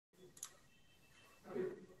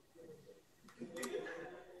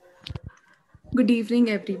Good evening,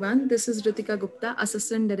 everyone. This is Ritika Gupta,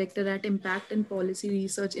 Assistant Director at Impact and Policy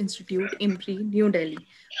Research Institute, IMPRI, New Delhi.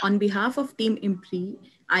 On behalf of Team IMPRI,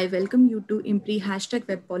 I welcome you to IMPRI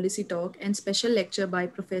Web Policy Talk and special lecture by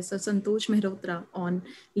Professor Santosh Mehrotra on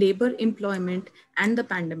labor, employment, and the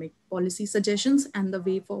pandemic, policy suggestions, and the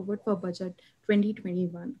way forward for budget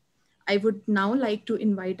 2021. I would now like to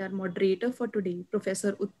invite our moderator for today,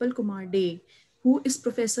 Professor Utpal Kumar Dey, who is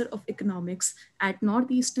Professor of Economics at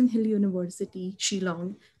Northeastern Hill University,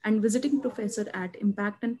 Shillong, and visiting professor at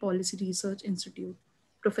Impact and Policy Research Institute.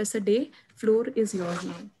 Professor Dey, floor is yours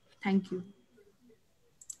now. Thank you.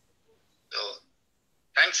 So,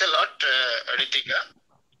 thanks a lot, Ritika.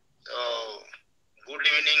 So, good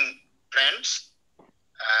evening, friends.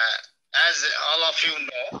 As all of you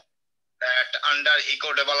know, that under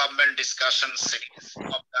Eco-Development Discussion Series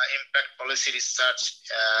of the Impact Policy Research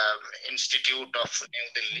Institute of New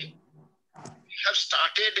Delhi, we have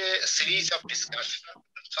started a series of discussions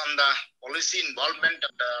on the policy involvement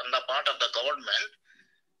on the part of the government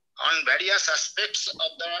on various aspects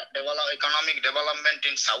of the economic development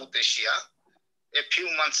in South Asia. A few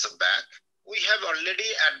months back, we have already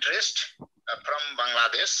addressed from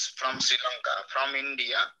Bangladesh, from Sri Lanka, from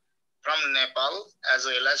India, from Nepal, as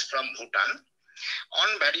well as from Bhutan, on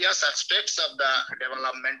various aspects of the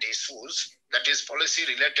development issues, that is policy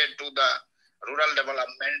related to the rural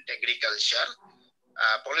development, agriculture,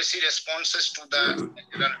 policy responses to the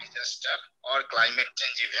natural disaster or climate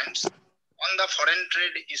change events, on the foreign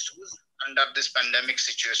trade issues under this pandemic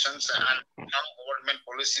situations, and how government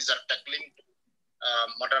policies are tackling to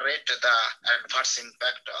moderate the adverse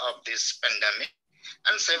impact of this pandemic,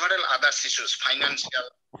 and several other issues, financial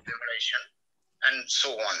liberation, and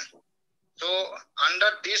so on. So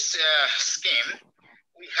under this scheme,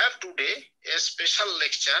 we have today a special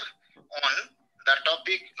lecture on the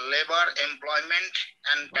topic labor, employment,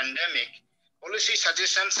 and pandemic, policy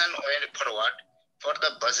suggestions and way forward for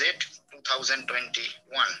the budget 2021.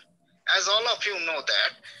 As all of you know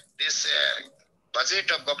that this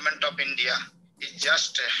budget of Government of India is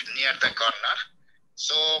just near the corner.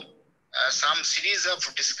 So some series of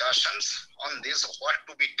discussions on this, what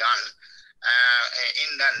to be done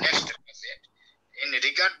in the next budget in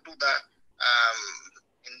regard to the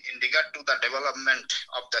in regard to the development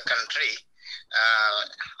of the country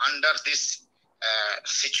under this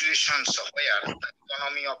situations where the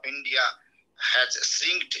economy of India has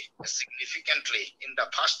shrunk significantly in the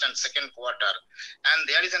first and second quarter, and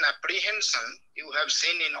there is an apprehension you have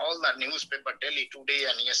seen in all the newspaper daily today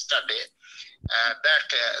and yesterday that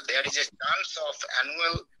there is a chance of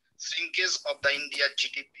annual shrinkage of the India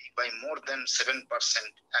GDP by more than 7%,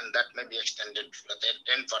 and that may be extended to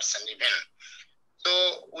 10% even.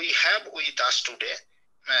 So we have with us today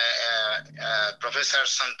Professor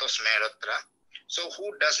Santosh Mehrotra, so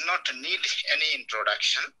who does not need any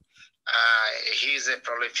introduction. He is a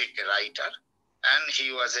prolific writer, and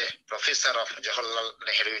he was a professor of Jawaharlal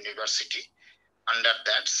Nehru University. Under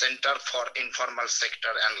that Center for Informal Sector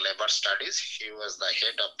and Labor Studies, he was the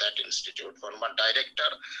head of that institute, former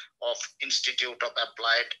director of Institute of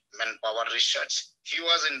Applied Manpower Research. He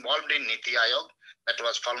was involved in NITI Aayog, that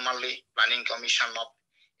was formerly Planning Commission of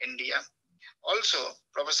India. Also,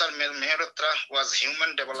 Professor Mehrotra was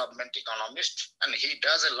human development economist, and he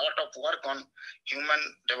does a lot of work on human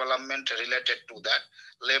development related to that,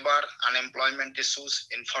 labor, unemployment issues,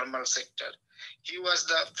 informal sector. He was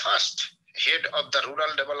the first head of the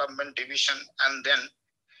Rural Development Division and then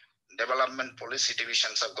Development Policy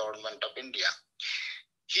Divisions of Government of India.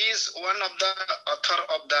 He is one of the author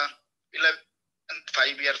of the 11th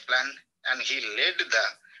five-year plan, and he led the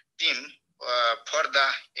team for the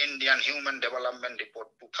Indian Human Development Report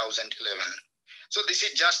 2011. So this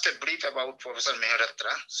is just a brief about Professor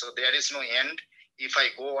Mehrotra. So there is no end if I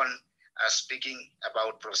go on speaking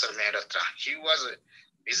about Professor Mehrotra. He was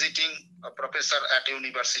visiting a professor at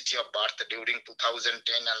University of Bath during 2010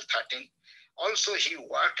 and 13. Also, he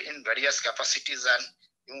worked in various capacities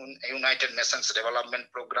and United Nations Development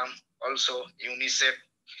Program, also UNICEF.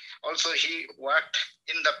 Also, he worked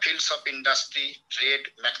in the fields of industry, trade,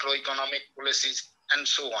 macroeconomic policies, and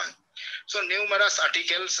so on. So numerous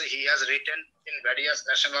articles he has written in various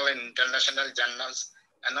national and international journals,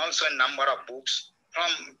 and also a number of books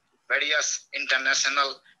from various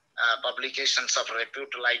international publications of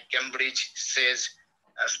repute like Cambridge, Sage,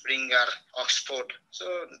 Springer, Oxford. So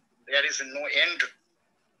there is no end to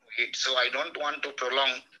it. So I don't want to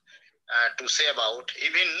prolong to say about.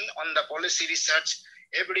 Even on the policy research,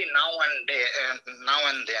 every now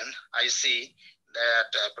and then I see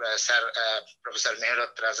that Professor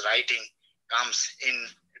Mehrotra's writing comes in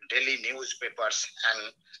daily newspapers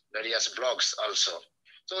and various blogs also.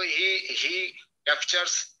 So he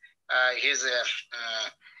captures his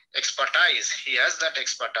expertise. He has that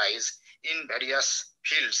expertise in various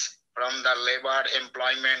fields, from the labor,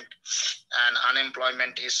 employment, and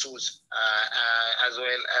unemployment issues, as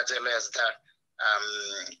well as the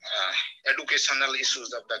educational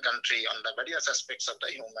issues of the country, on the various aspects of the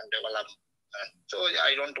human development. So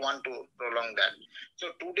I don't want to prolong that.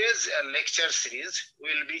 So today's lecture series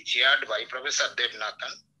will be chaired by Professor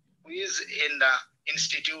Devnathan, who is in the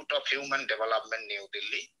Institute of Human Development, New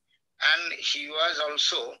Delhi. And he was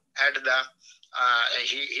also at the,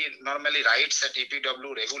 he normally writes at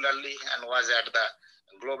EPW regularly and was at the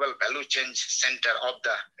Global Value Change Center of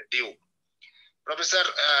the Duke. Professor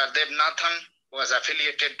Devnathan was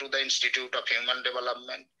affiliated to the Institute of Human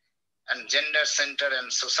Development and Gender Center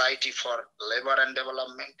and Society for Labor and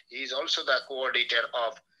Development. He is also the co-editor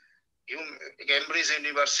of Cambridge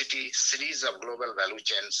University series of global value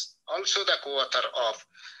chains, also the co-author of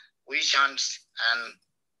Visions and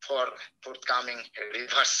for forthcoming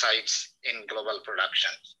reverse sites in global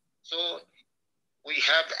production. So we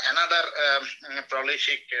have another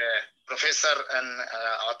prolific professor and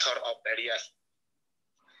author of various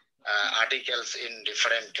articles in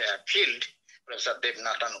different field, Professor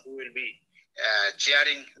Devnathan, who will be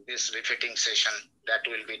chairing this befitting session that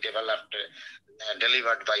will be developed,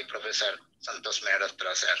 delivered by Professor Santosh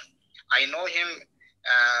Mehrotra, sir. I know him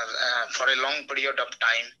for a long period of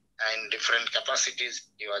time in different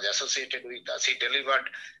capacities. He was associated with us. He delivered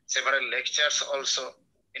several lectures also,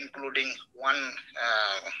 including one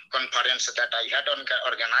conference that I had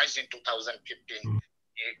organized in 2015.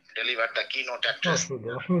 He delivered the keynote address. Professor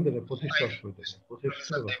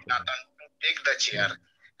Devnathan to take the chair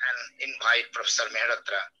and invite Professor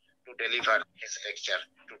Mehrotra to deliver his lecture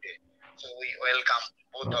today. So we welcome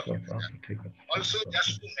both of you. Also,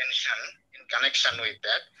 just to mention, in connection with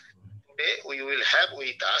that, today we will have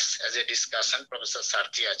with us as a discussion Professor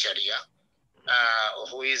Sarthi Acharya,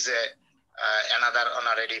 who is another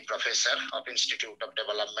honorary professor of Institute of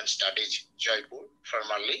Development Studies, Jaipur,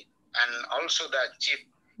 formerly, and also the chief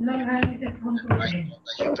including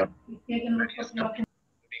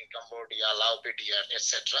Cambodia, Laopedia,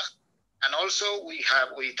 etc. And also we have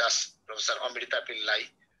with us Professor Amrita Pillai,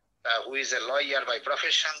 who is a lawyer by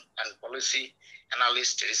profession and policy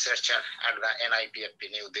analyst researcher at the NIPFP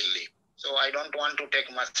New Delhi. So I don't want to take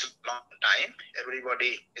much long time.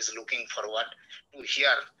 Everybody is looking forward to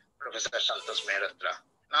hear Professor Santosh Mehrotra.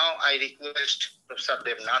 Now I request Professor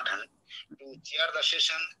Devnathan to chair the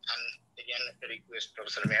session and again request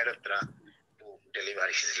Professor Mehrotra to deliver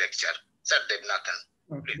his lecture. Sir Devnathan.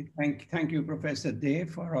 Okay, thank you, Professor Dev,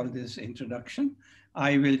 for all this introduction.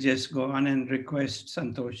 I will just go on and request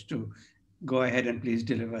Santosh to go ahead and please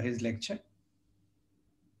deliver his lecture.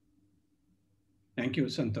 Thank you,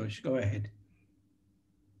 Santosh. Go ahead.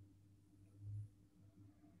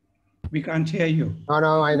 We can't hear you.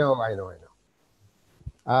 No, I know.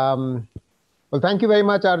 Well, thank you very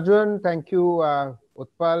much, Arjun. Thank you,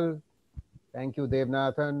 Utpal. Thank you,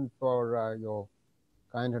 Devnathan, for your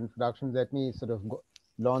kind introduction. Let me sort of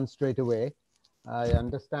launch straight away. I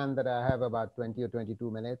understand that I have about 20 or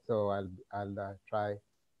 22 minutes, so I'll try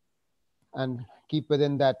and keep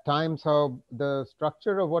within that time. So the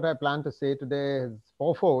structure of what I plan to say today is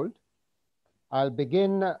fourfold. I'll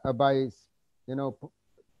begin by,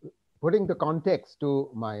 putting the context to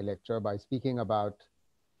my lecture by speaking about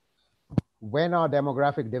when our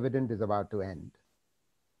demographic dividend is about to end.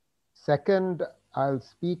 Second, I'll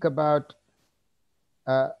speak about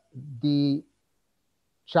the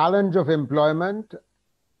challenge of employment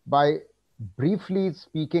by briefly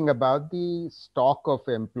speaking about the stock of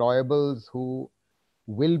employables who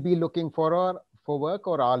will be looking for work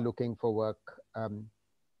or are looking for work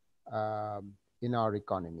in our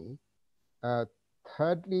economy.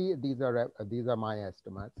 Thirdly, these are my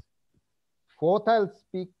estimates. Fourth, I'll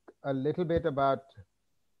speak a little bit about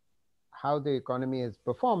how the economy has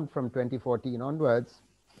performed from 2014 onwards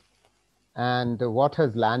and what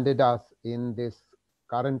has landed us in this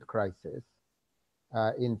current crisis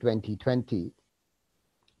in 2020.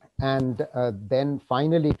 And then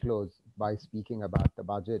finally close by speaking about the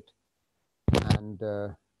budget. And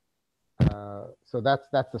so that's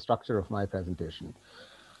the structure of my presentation.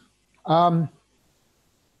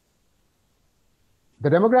 The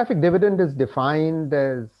demographic dividend is defined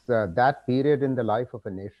as that period in the life of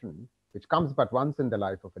a nation, which comes but once in the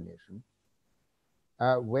life of a nation,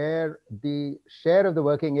 where the share of the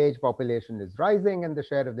working age population is rising and the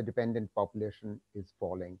share of the dependent population is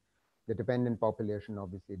falling. The dependent population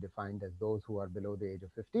obviously defined as those who are below the age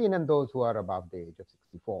of 15 and those who are above the age of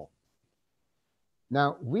 64.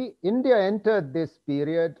 Now, India entered this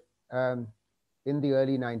period in the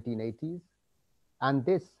early 1980s. And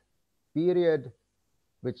this period,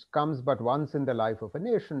 which comes but once in the life of a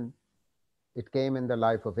nation, it came in the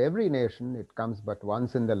life of every nation, it comes but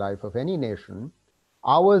once in the life of any nation,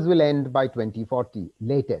 ours will end by 2040,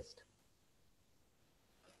 latest.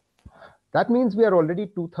 That means we are already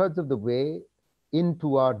 2/3 of the way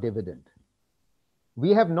into our dividend.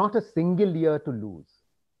 We have not a single year to lose,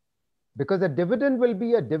 because a dividend will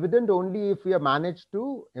be a dividend only if we have managed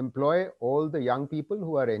to employ all the young people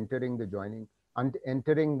who are entering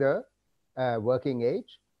the working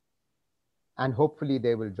age, and hopefully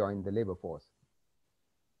they will join the labor force.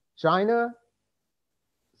 China's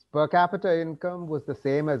per capita income was the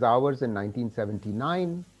same as ours in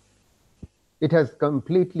 1979. It has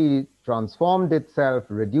completely transformed itself,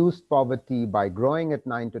 reduced poverty by growing at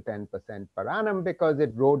 9 to 10% per annum, because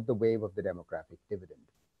it rode the wave of the demographic dividend.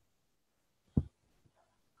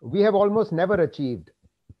 We have almost never achieved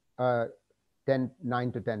 9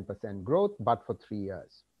 to 10% growth, but for 3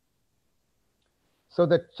 years. So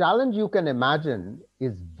the challenge, you can imagine,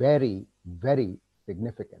 is very, very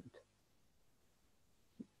significant.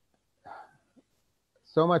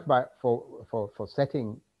 So much for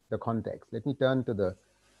setting the context. Let me turn to the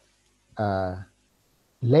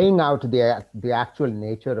laying out the actual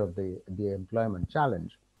nature of the employment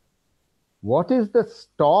challenge. What is the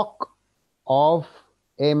stock of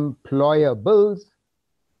employables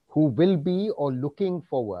who will be or looking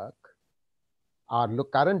for work, are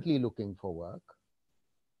currently looking for work?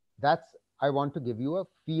 I want to give you a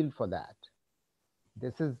feel for that.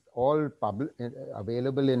 This is all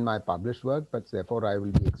available in my published work, but therefore I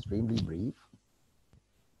will be extremely brief.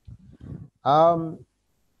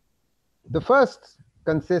 The first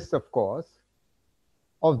consists, of course,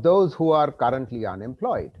 of those who are currently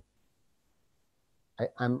unemployed.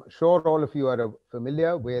 I'm sure all of you are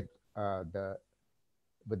familiar with the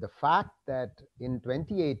fact that in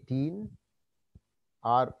 2018,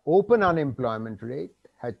 our open unemployment rate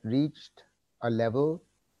had reached a level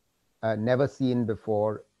never seen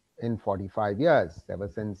before in 45 years, ever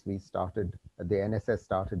since the NSS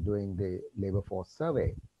started doing the labor force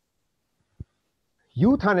survey.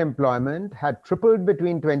 Youth unemployment had tripled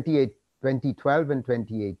between 2012 and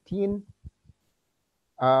 2018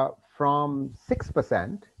 from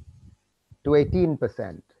 6% to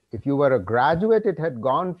 18%. If you were a graduate, it had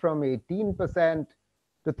gone from 18%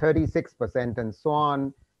 to 36% and so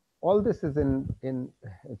on. All this is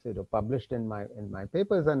published in my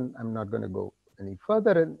papers, and I'm not going to go any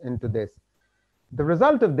further into this. The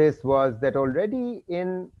result of this was that already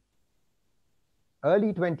in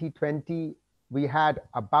early 2020, we had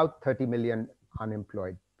about 30 million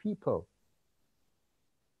unemployed people.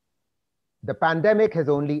 The pandemic has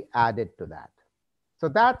only added to that. So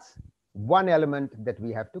that's one element that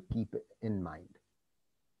we have to keep in mind.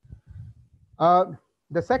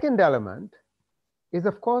 The second element is,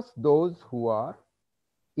 of course, those who are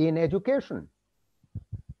in education.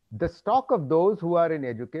 The stock of those who are in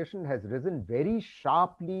education has risen very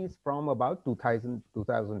sharply from about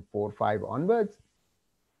 2004-05 onwards,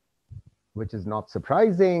 which is not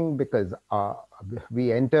surprising, because our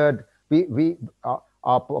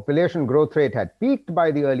population growth rate had peaked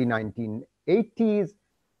by the early 1980s.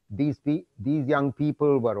 These young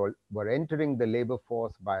people were entering the labor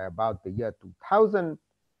force by about the year 2000.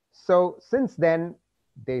 So since then,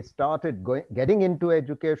 they started getting into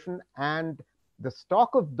education, and the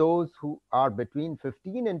stock of those who are between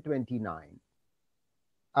 15 and 29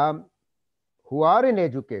 who are in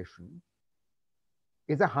education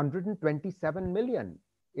is 127 million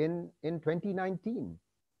in 2019.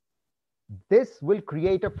 This will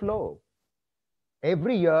create a flow.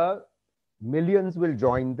 Every year, millions will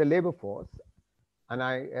join the labor force, and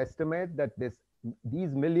I estimate that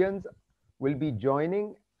these millions will be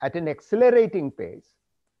joining at an accelerating pace.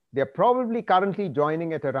 They're probably currently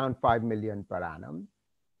joining at around 5 million per annum,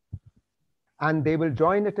 and they will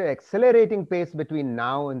join at an accelerating pace between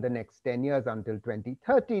now and the next 10 years until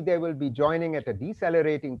 2030. They will be joining at a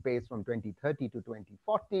decelerating pace from 2030 to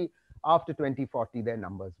 2040. After 2040, their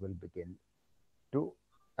numbers will begin to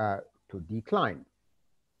decline.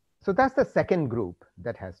 So that's the second group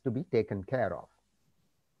that has to be taken care of.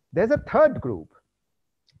 There's a third group,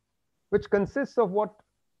 which consists of what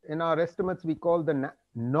in our estimates we call the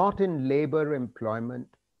not in labor employment,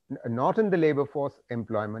 not in the labor force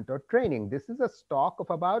employment or training. This is a stock of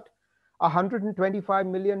about 125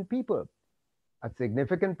 million people. A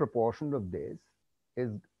significant proportion of this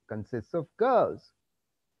consists of girls.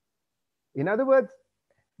 In other words,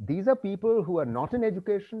 these are people who are not in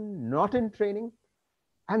education, not in training,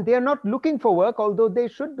 and they are not looking for work, although they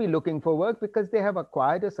should be looking for work because they have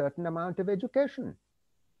acquired a certain amount of education.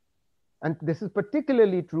 And this is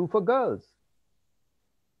particularly true for girls.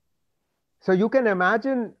 So you can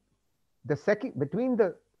imagine the second, between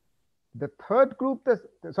the third group,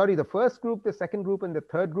 the first group, the second group, and the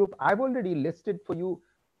third group, I've already listed for you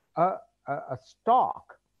a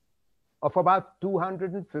stock of about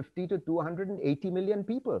 250 to 280 million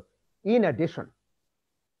people. In addition,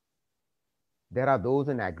 there are those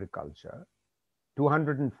in agriculture,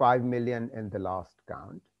 205 million in the last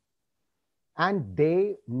count, and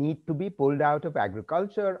they need to be pulled out of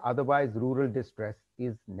agriculture. Otherwise, rural distress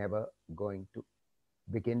is never going to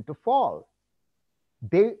begin to fall.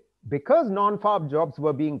 Because non-farm jobs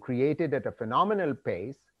were being created at a phenomenal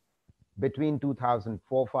pace between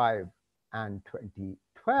 2004-05 and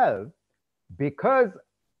 2012, because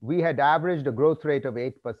we had averaged a growth rate of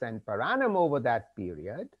 8% per annum over that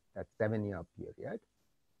period, that 7-year period,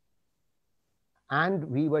 and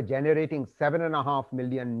we were generating 7.5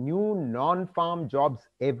 million new non-farm jobs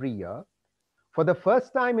every year. For the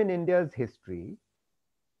first time in India's history,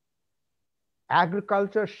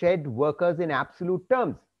 agriculture shed workers in absolute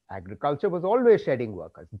terms. Agriculture was always shedding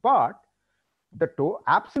workers, but the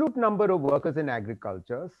absolute number of workers in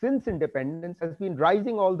agriculture since independence has been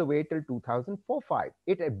rising all the way till 2004-05.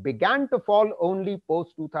 It began to fall only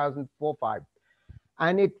post 2004-05,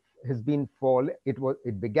 and it has been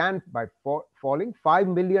it began by falling 5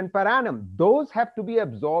 million per annum. Those have to be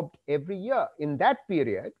absorbed every year. In that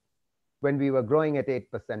period, when we were growing at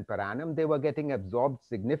 8% per annum, they were getting absorbed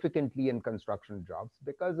significantly in construction jobs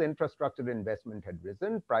because infrastructure investment had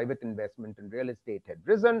risen, private investment in real estate had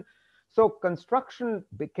risen. So construction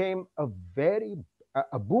became a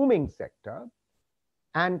booming sector,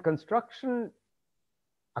 and construction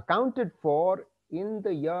accounted for, in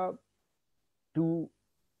the year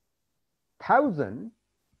 2000,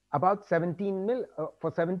 about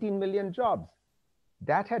 17 million jobs.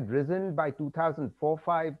 That had risen by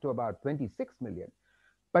 2004-05 to about 26 million.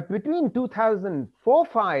 But between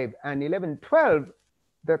 2004-05 and 11-12,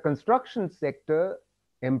 the construction sector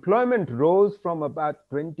employment rose from about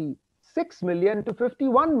 26 million to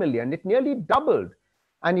 51 million. It nearly doubled.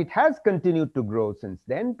 And it has continued to grow since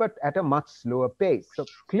then, but at a much slower pace. So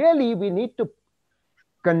clearly, we need to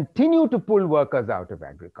continue to pull workers out of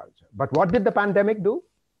agriculture. But what did the pandemic do?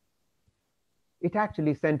 It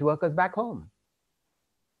actually sent workers back home.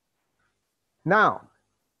 Now,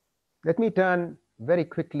 let me turn very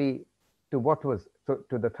quickly to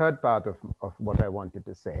to the third part of what I wanted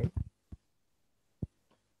to say,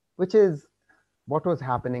 which is what was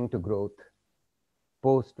happening to growth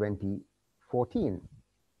post 2014.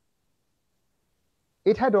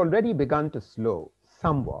 It had already begun to slow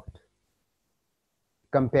somewhat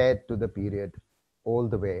compared to the period all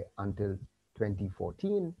the way until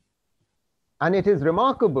 2014. And it is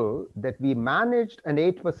remarkable that we managed an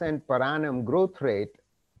 8% per annum growth rate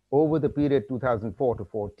over the period 2004 to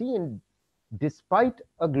 14, despite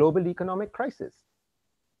a global economic crisis.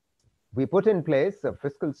 We put in place a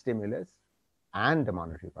fiscal stimulus and a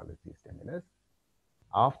monetary policy stimulus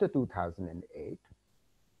after 2008,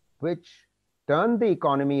 which turned the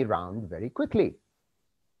economy around very quickly.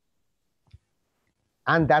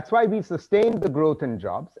 And that's why we sustained the growth in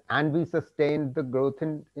jobs and we sustained the growth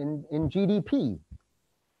in GDP.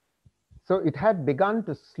 So it had begun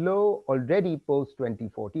to slow already post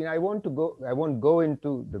 2014. I won't go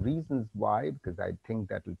into the reasons why, because I think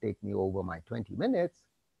that will take me over my 20 minutes.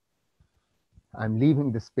 I'm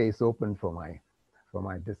leaving the space open for my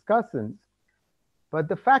discussants. But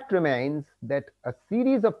the fact remains that a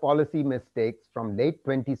series of policy mistakes from late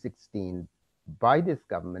 2016 by this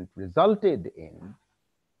government resulted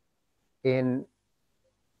in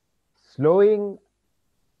slowing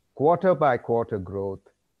quarter by quarter growth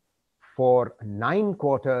for 9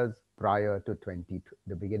 quarters prior to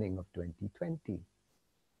the beginning of 2020.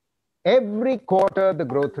 Every quarter, the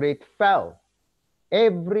growth rate fell,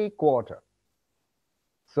 every quarter.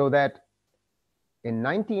 So that in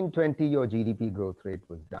 1920, your GDP growth rate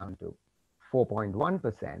was down to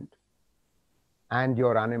 4.1%, and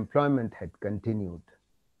your unemployment had continued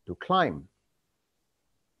to climb.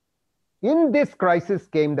 In this crisis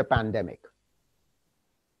came the pandemic.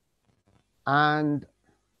 And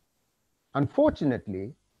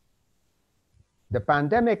unfortunately, the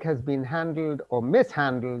pandemic has been handled or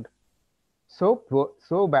mishandled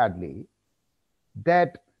so badly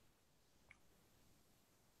that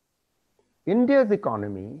India's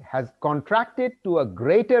economy has contracted to a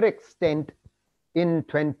greater extent in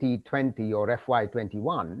 2020 or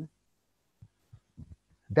FY21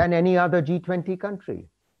 than any other G20 country.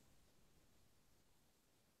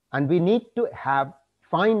 And we need to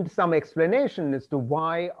find some explanation as to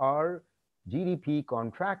why our GDP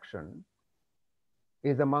contraction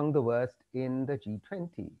is among the worst in the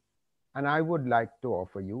G20. And I would like to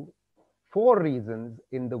offer you 4 reasons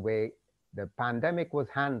in the way the pandemic was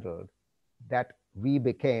handled that we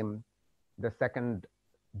became the second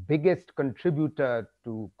biggest contributor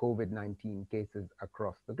to COVID-19 cases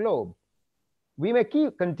across the globe. We may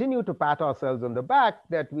continue to pat ourselves on the back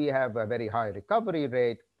that we have a very high recovery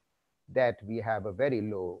rate, that we have a very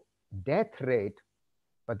low death rate,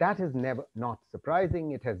 but that is not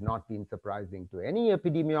surprising. It has not been surprising to any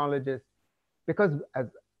epidemiologist because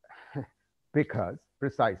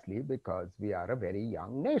precisely because we are a very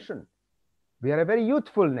young nation. We are a very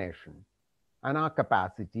youthful nation, and our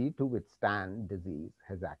capacity to withstand disease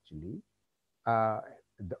has actually,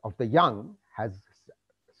 of the young, has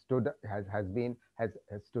stood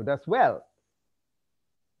us well.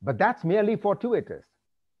 But that's merely fortuitous.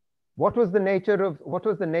 What was the nature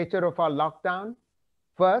of our lockdown?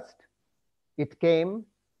 First, it came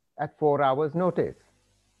at 4 hours notice.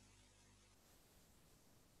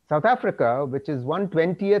 South Africa, which is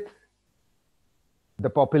 1/20th the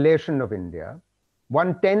population of India,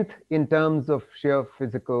 1/10th in terms of sheer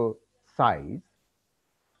physical size,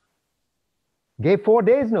 gave 4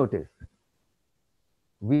 days notice.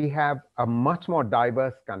 We have a much more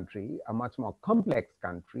diverse country, a much more complex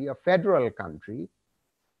country, a federal country,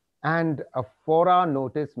 and a 4-hour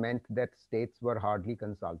notice meant that states were hardly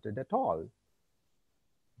consulted at all.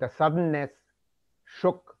 The suddenness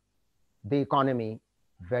shook the economy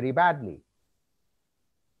very badly.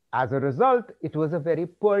 As a result, it was a very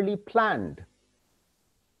poorly planned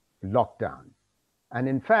lockdown. And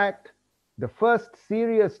in fact, the first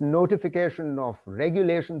serious notification of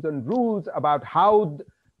regulations and rules about how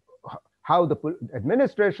the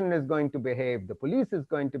administration is going to behave, the police is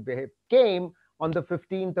going to behave, came on the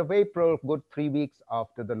 15th of April, good 3 weeks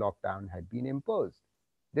after the lockdown had been imposed.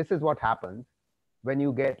 This is what happens when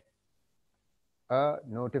you get a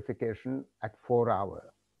notification at 4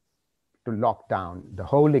 hours to lock down the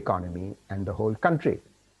whole economy and the whole country.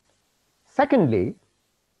 Secondly,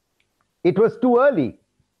 it was too early,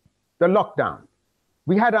 the lockdown.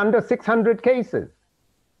 We had under 600 cases.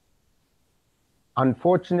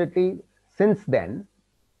 Unfortunately, since then,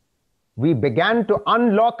 we began to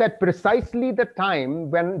unlock at precisely the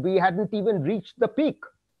time when we hadn't even reached the peak.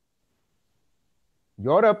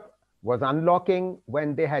 Europe was unlocking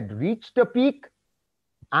when they had reached a peak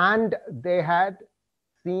and they had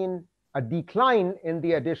seen a decline in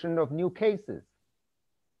the addition of new cases.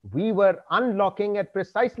 We were unlocking at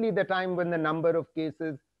precisely the time when the number of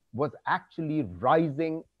cases was actually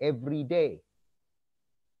rising every day.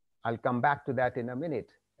 I'll come back to that in a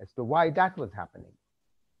minute as to why that was happening.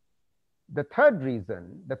 The third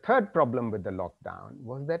reason, the third problem with the lockdown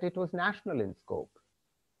was that it was national in scope.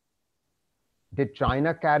 Did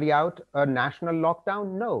China carry out a national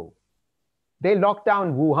lockdown? No. They locked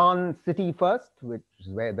down Wuhan city first, which is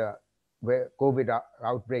where COVID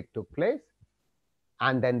outbreak took place.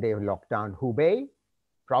 And then they locked down Hubei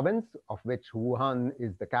province, of which Wuhan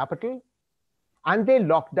is the capital. And they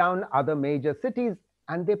locked down other major cities,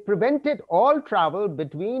 and they prevented all travel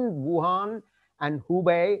between Wuhan and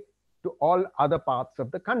Hubei to all other parts of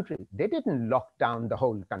the country. They didn't lock down the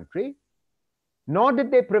whole country, nor did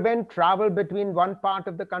they prevent travel between one part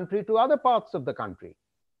of the country to other parts of the country.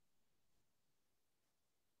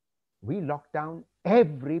 We locked down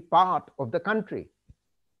every part of the country,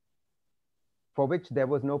 for which there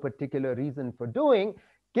was no particular reason for doing,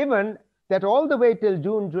 given that all the way till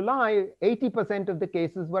June, July, 80% of the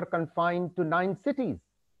cases were confined to 9 cities.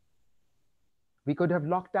 We could have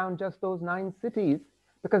locked down just those 9 cities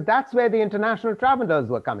because that's where the international travelers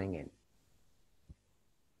were coming in.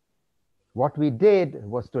 What we did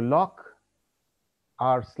was to lock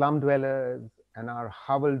our slum dwellers and our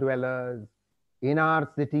hovel dwellers in our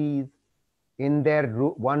cities, in their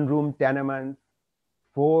one-room tenements,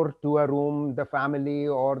 4 to a room, the family,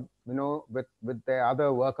 or with their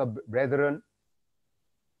other worker brethren,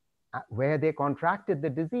 where they contracted the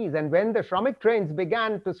disease. And when the Shramik trains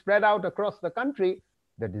began to spread out across the country,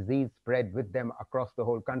 the disease spread with them across the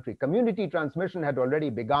whole country. Community transmission had already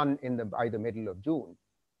begun by the middle of June.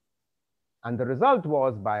 And the result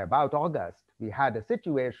was, by about August, we had a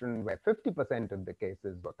situation where 50% of the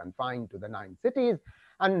cases were confined to the 9 cities,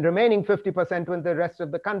 and remaining 50% with the rest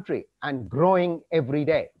of the country, and growing every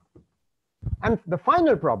day. And the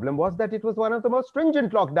final problem was that it was one of the most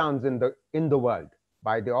stringent lockdowns in the world.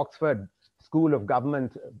 By the Oxford School of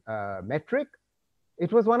Government metric,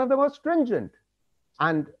 it was one of the most stringent.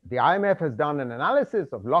 And the IMF has done an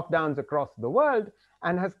analysis of lockdowns across the world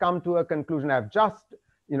and has come to a conclusion. I've just,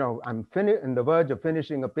 I'm in the verge of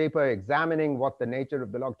finishing a paper examining what the nature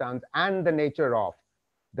of the lockdowns and the nature of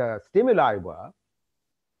the stimuli were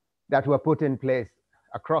that were put in place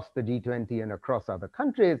across the G20 and across other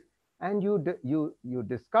countries. And you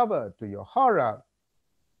discover to your horror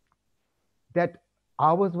that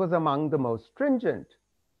ours was among the most stringent.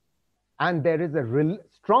 And there is a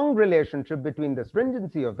strong relationship between the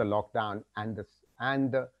stringency of the lockdown and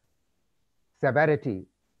the severity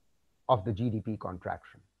of the GDP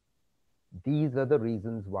contraction. These are the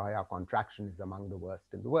reasons why our contraction is among the worst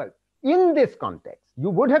in the world. In this context, you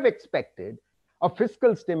would have expected a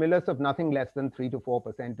fiscal stimulus of nothing less than 3 to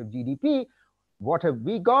 4% of GDP. What have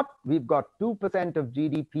we got? We've got 2% of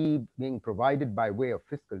GDP being provided by way of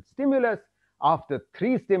fiscal stimulus after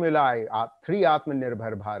 3 stimuli, 3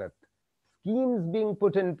 Atmanirbhar Bharat schemes being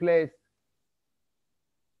put in place,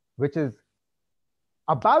 which is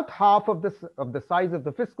about half of the size of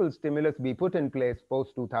the fiscal stimulus we put in place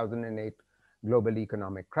post 2008 global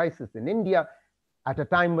economic crisis in India, at a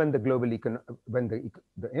time when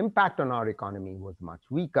the impact on our economy was much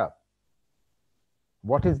weaker.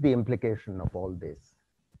 What is the implication of all this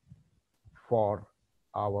for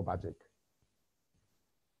our budget?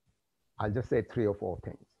 I'll just say 3 or 4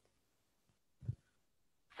 things.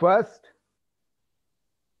 First,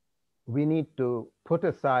 we need to put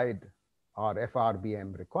aside our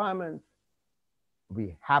FRBM requirements.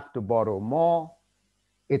 We have to borrow more.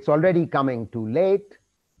 It's already coming too late.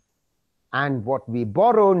 And what we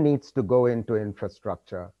borrow needs to go into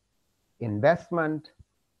infrastructure investment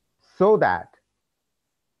so that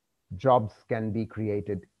jobs can be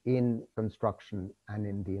created in construction and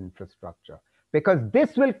in the infrastructure. Because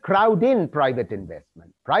this will crowd in private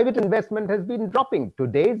investment. Private investment has been dropping.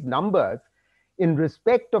 Today's numbers in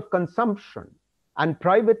respect of consumption and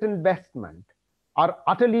private investment are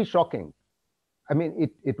utterly shocking. I mean,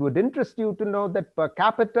 it would interest you to know that per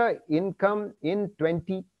capita income in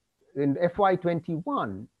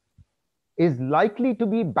FY21 is likely to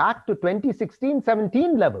be back to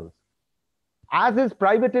 2016-17 levels, as is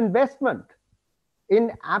private investment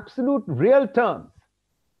in absolute real terms.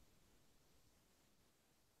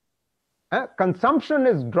 Consumption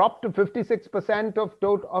is dropped to 56% of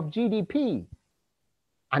GDP.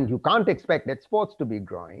 And you can't expect exports to be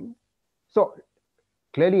growing. So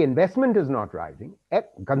clearly investment is not rising.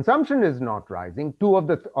 Consumption is not rising, 2 of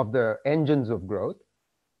the engines of growth.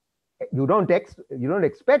 You don't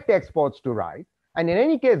expect exports to rise. And in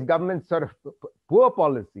any case, government's sort of poor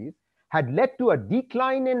policies had led to a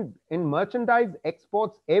decline in merchandise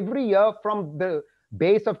exports every year from the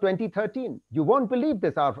base of 2013. You won't believe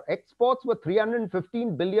this. Our exports were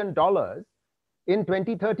 $315 billion in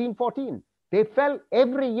 2013-14. They fell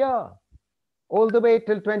every year, all the way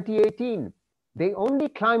till 2018. They only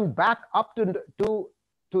climbed back up to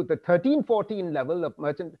the 13-14 level of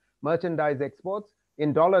merchandise exports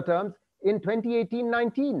in dollar terms in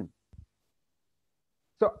 2018-19.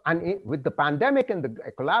 So, and with the pandemic and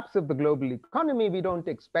the collapse of the global economy, we don't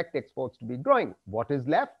expect exports to be growing. What is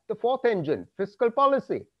left? The 4th engine, fiscal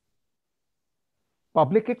policy,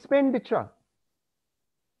 public expenditure.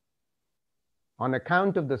 On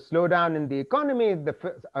account of the slowdown in the economy,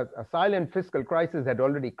 a silent fiscal crisis had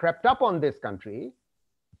already crept up on this country,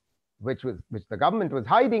 which the government was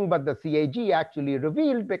hiding, but the CAG actually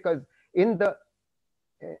revealed, because in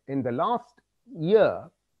the last year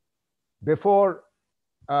before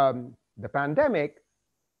the pandemic,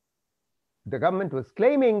 the government was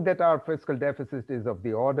claiming that our fiscal deficit is of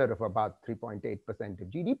the order of about 3.8% of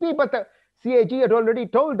GDP, but the CAG had already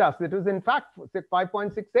told us it was in fact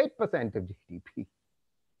 5.68% of GDP.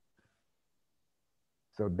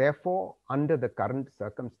 So therefore, under the current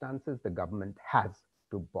circumstances, the government has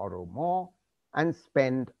to borrow more and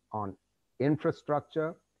spend on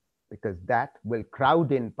infrastructure, because that will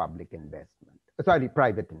crowd in private investment.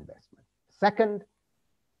 Second,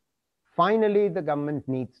 finally, the government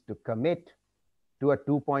needs to commit to a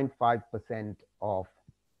 2.5% of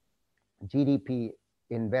GDP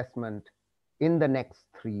investment in the next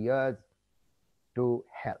 3 years to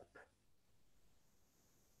health.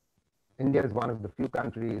 India is one of the few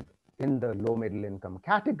countries in the low middle income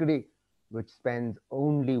category which spends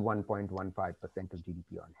only 1.15% of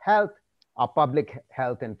GDP on health. Our public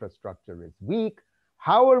health infrastructure is weak.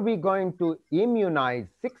 How are we going to immunize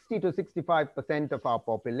 60 to 65% of our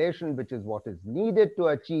population, which is what is needed to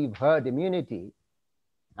achieve herd immunity?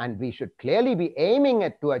 And we should clearly be aiming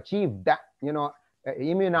at to achieve that,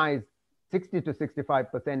 immunize 60 to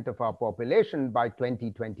 65% of our population by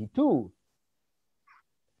 2022.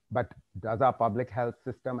 But does our public health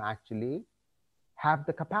system actually have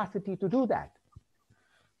the capacity to do that?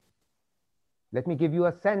 Let me give you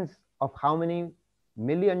a sense of how many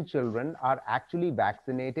million children are actually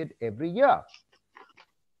vaccinated every year.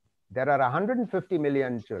 There are 150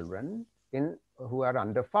 million children who are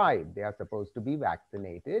under 5. They are supposed to be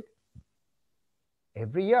vaccinated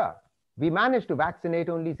every year. we managed to vaccinate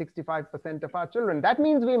only 65% of our children. That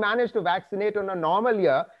means we managed to vaccinate on a normal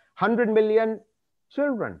year 100 million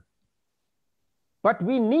children. But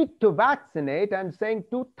we need to vaccinate, I'm saying,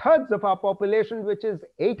 2/3 of our population, which is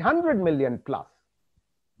 800 million plus.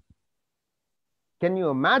 Can you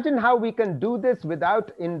imagine how we can do this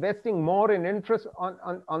without investing more in interest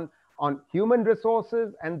on human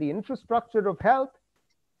resources and the infrastructure of health?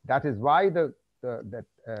 That is why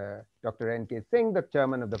Dr. N.K. Singh, the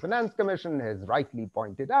chairman of the Finance Commission, has rightly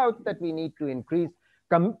pointed out that we need to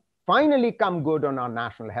finally come good on our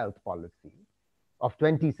national health policy of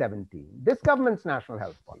 2017, this government's national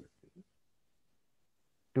health policy,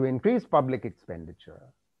 to increase public expenditure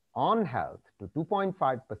on health to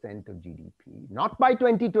 2.5% of GDP, not by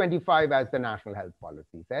 2025 as the national health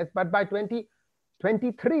policy says, but by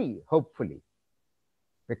 2023, hopefully,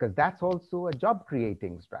 because that's also a job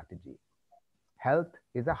creating strategy. Health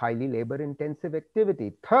is a highly labor intensive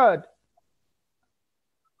activity. Third,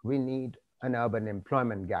 we need an urban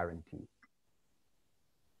employment guarantee.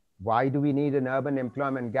 Why do we need an urban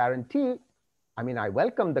employment guarantee? I mean, I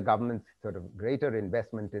welcome the government's sort of greater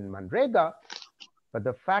investment in Manrega, but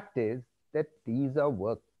the fact is that these are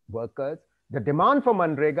workers. The demand for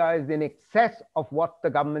Manrega is in excess of what the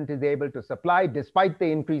government is able to supply despite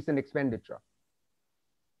the increase in expenditure.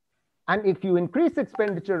 And if you increase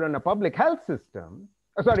expenditure on a public health system,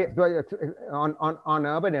 on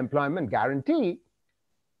urban employment guarantee,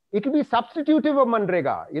 it will be substitutive of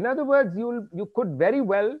Manrega. In other words, you could very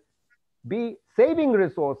well be saving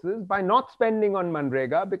resources by not spending on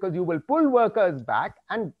Manrega, because you will pull workers back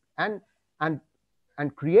and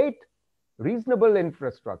create reasonable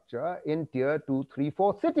infrastructure in tier 2, 3,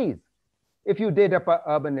 4 cities if you did a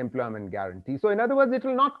urban employment guarantee. So in other words, it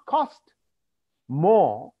will not cost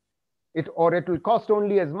more, or it will cost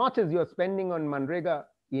only as much as you're spending on Manrega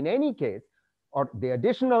in any case, or the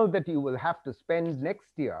additional that you will have to spend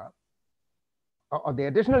next year, or the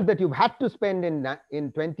additional that you've had to spend in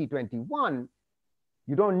 2021,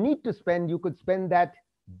 you don't need to spend, you could spend that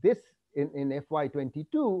in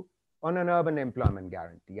FY22 on an urban employment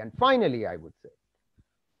guarantee. And finally, I would say,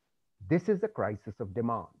 this is a crisis of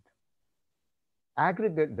demand.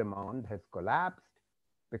 Aggregate demand has collapsed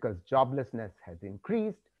because joblessness has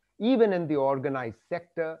increased. Even in the organized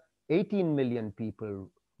sector, 18 million people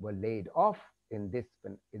were laid off in this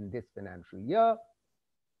financial year.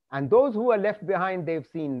 And those who are left behind, they've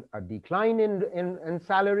seen a decline in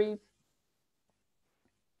salaries.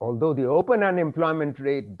 Although the open unemployment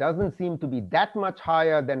rate doesn't seem to be that much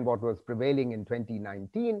higher than what was prevailing in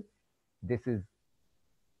 2019, this is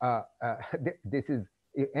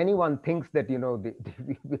if anyone thinks that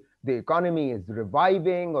the economy is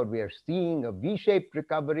reviving or we are seeing a V-shaped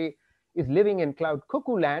recovery, is living in cloud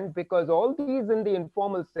cuckoo land, because all these in the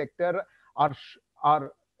informal sector are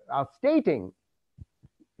stating,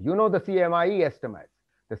 the CMIE estimates.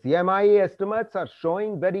 The CMIE estimates are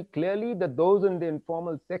showing very clearly that those in the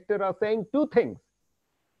informal sector are saying two things.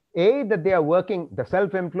 A, that they are working, the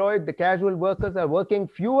self-employed, the casual workers are working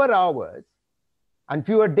fewer hours and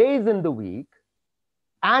fewer days in the week,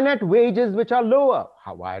 and at wages which are lower.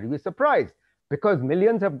 Why are we surprised? Because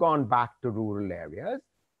millions have gone back to rural areas.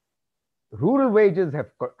 Rural wages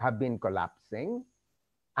have been collapsing,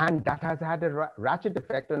 and that has had a ratchet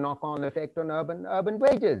effect, a knock-on effect on urban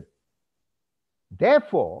wages.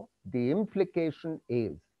 Therefore, the implication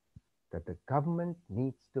is that the government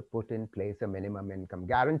needs to put in place a minimum income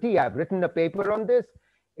guarantee. I've written a paper on this.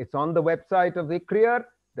 It's on the website of ICRIER.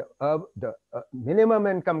 The minimum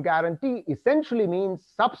income guarantee essentially means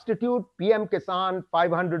substitute PM Kisan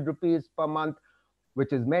 500 rupees per month,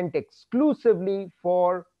 which is meant exclusively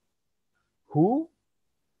for who?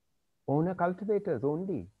 Owner cultivators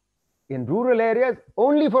only. In rural areas,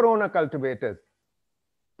 only for owner cultivators.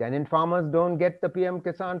 Tenant farmers don't get the PM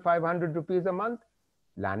Kisan 500 rupees a month.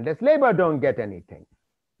 Landless labor don't get anything.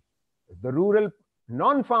 The rural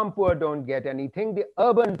non-farm poor don't get anything. The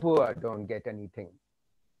urban poor don't get anything.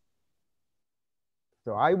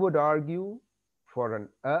 So I would argue for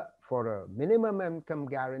a minimum income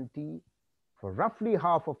guarantee for roughly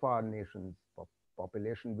half of our nation's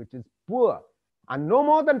population, which is poor, and no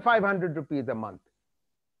more than 500 rupees a month.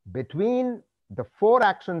 Between the four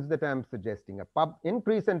actions that I'm suggesting,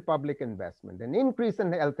 increase in public investment, an increase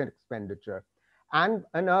in health expenditure, and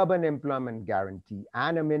an urban employment guarantee,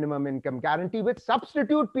 and a minimum income guarantee with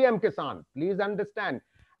substitute PM Kisan. Please understand.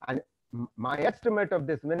 And my estimate of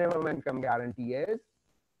this minimum income guarantee is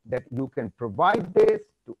that you can provide this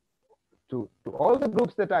to all the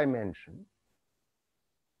groups that I mentioned,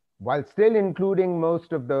 while still including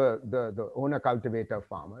most of the owner cultivator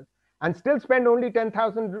farmers, and still spend only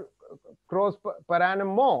 10,000 crores per annum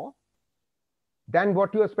more, than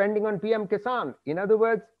what you are spending on PM Kisan. In other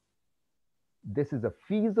words, this is a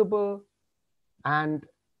feasible and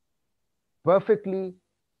perfectly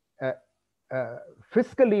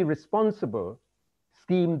fiscally responsible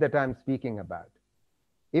scheme that I'm speaking about.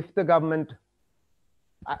 If the government,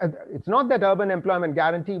 it's not that urban employment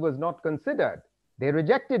guarantee was not considered. They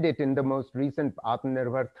rejected it in the most recent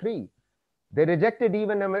Atmanirbhar 3. They rejected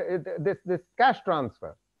even this cash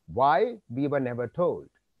transfer. Why? We were never told.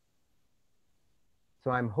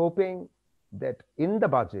 So I'm hoping that in the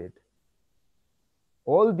budget,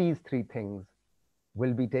 all these three things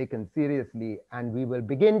will be taken seriously and we will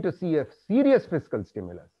begin to see a serious fiscal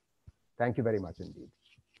stimulus. Thank you very much indeed.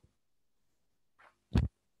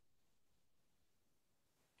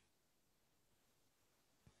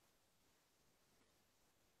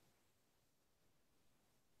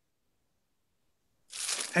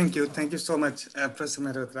 Thank you. Thank you so much, Professor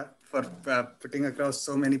Mehrotra, for putting across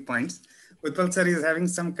so many points. Utpal sir is having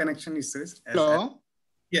some connection issues. Hello?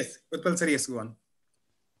 Yes, Utpal sir, yes, go on.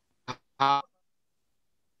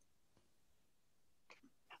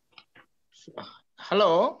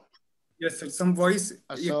 Hello? Yes, sir, some voice.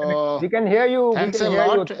 So, we can hear you. Thanks we can a hear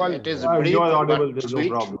lot. You, It is brief, you are audible. but There's sweet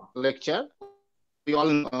no problem. lecture. We all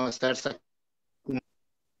know that's a...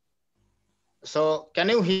 So, can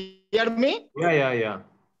you hear me? Yeah.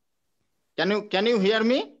 Can you hear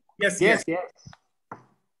me? Yes.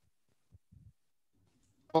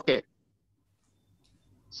 Okay.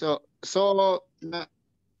 So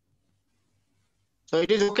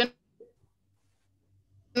it is okay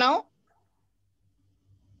now?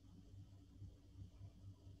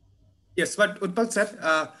 Yes, but Utpal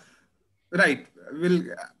sir, right, we'll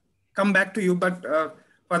come back to you, but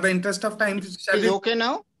for the interest of time, Is okay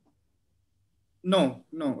now? No,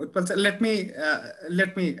 Utpal sir, let me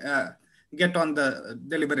get on the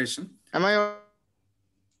deliberation. Am I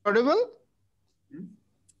audible?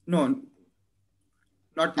 No,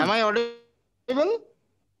 not much. Am I audible?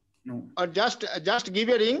 No. Or just give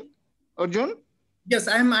a ring, Arjun? Yes,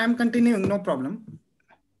 I'm continuing, no problem.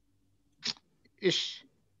 Ish.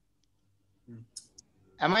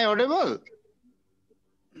 Am I audible?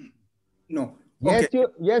 No. Yes, Okay.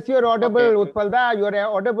 yes, you're audible, Okay. Utpalda, you're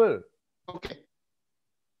audible.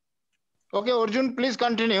 Okay, Arjun, please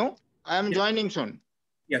continue. I am joining soon.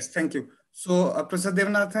 Yes, thank you. So, Professor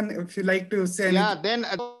Devanathan, if you like to say anything. Yeah, then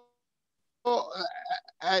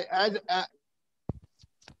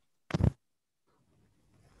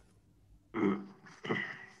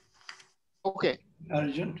okay.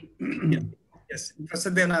 Arjun? Yes,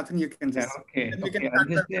 Professor Devanathan, you can just. Okay.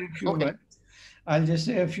 I'll just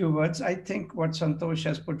say a few words. I think what Santosh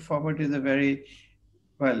has put forward is a very,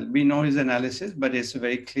 well, we know his analysis, but it's a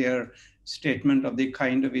very clear statement of the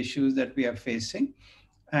kind of issues that we are facing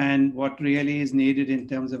and what really is needed in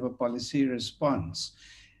terms of a policy response.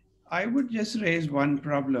 I would just raise one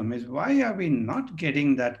problem is why are we not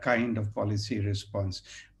getting that kind of policy response?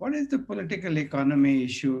 What is the political economy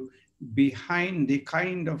issue behind the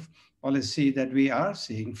kind of policy that we are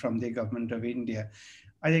seeing from the government of India?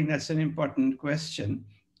 I think that's an important question.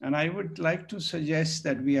 And I would like to suggest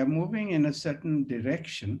that we are moving in a certain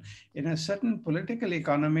direction, in a certain political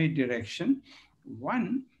economy direction,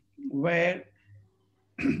 one where,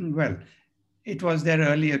 well, it was there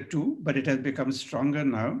earlier too, but it has become stronger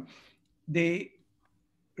now. The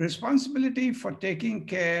responsibility for taking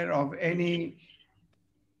care of any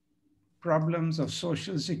problems of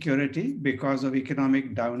social security because of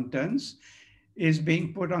economic downturns is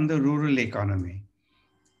being put on the rural economy.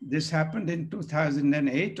 This happened in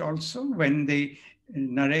 2008 also when the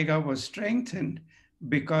Narega was strengthened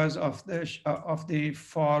because of the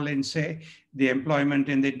fall in, say, the employment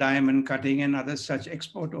in the diamond cutting and other such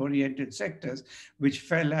export-oriented sectors, which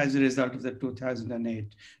fell as a result of the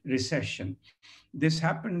 2008 recession. This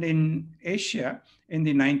happened in Asia in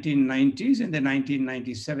the 1990s, in the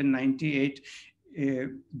 1997-98,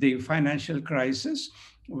 the financial crisis,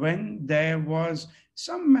 when there was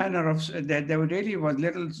some manner of, there really was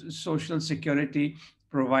little social security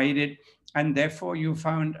provided. And therefore you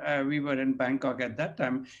found, we were in Bangkok at that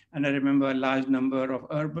time, and I remember a large number of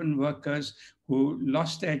urban workers who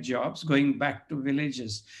lost their jobs going back to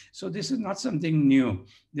villages. So this is not something new.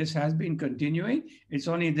 This has been continuing. It's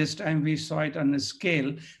only this time we saw it on a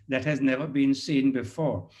scale that has never been seen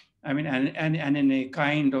before. I mean, and in a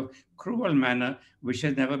kind of cruel manner, which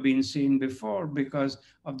has never been seen before because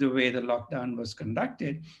of the way the lockdown was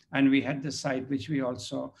conducted. And we had the sight, which we all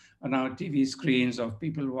saw on our TV screens, of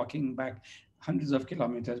people walking back hundreds of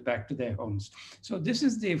kilometers back to their homes. So this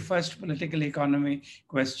is the first political economy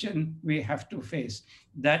question we have to face,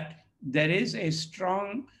 that there is a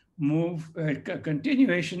strong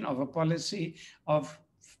continuation of a policy of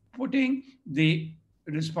putting the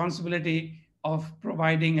responsibility of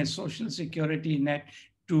providing a social security net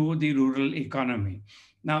to the rural economy.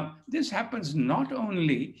 Now, this happens not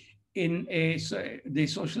only in the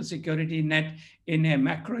social security net in a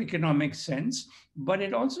macroeconomic sense, but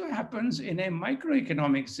it also happens in a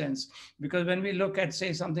microeconomic sense. Because when we look at,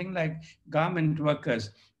 say, something like garment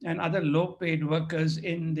workers and other low paid workers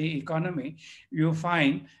in the economy, you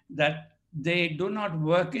find that they do not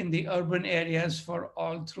work in the urban areas for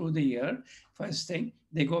all through the year. First thing,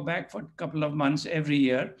 they go back for a couple of months every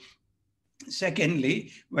year.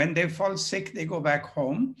 Secondly, when they fall sick, they go back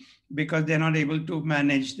home because they're not able to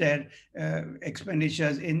manage their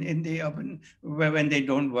expenditures in the urban, when they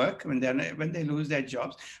don't work, when they lose their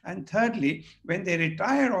jobs. And thirdly, when they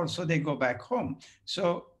retire also, they go back home.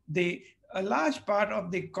 So a large part of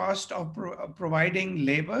the cost of providing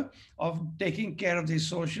labor, of taking care of the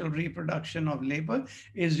social reproduction of labor,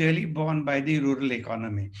 is really borne by the rural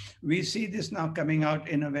economy. We see this now coming out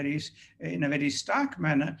in a very stark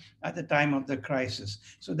manner at the time of the crisis.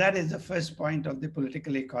 So that is the first point of the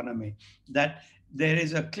political economy, that there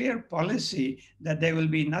is a clear policy that there will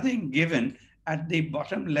be nothing given at the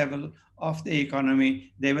bottom level of the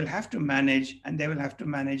economy. They will have to manage, and they will have to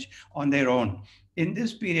manage on their own. In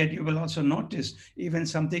this period, you will also notice even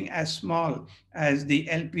something as small as the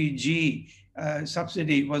LPG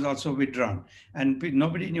subsidy was also withdrawn. And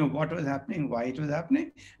nobody knew what was happening, why it was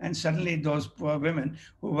happening. And suddenly those poor women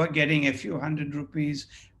who were getting a few hundred rupees,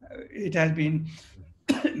 it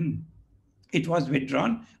was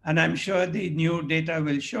withdrawn. And I'm sure the new data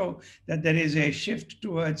will show that there is a shift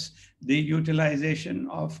towards the utilization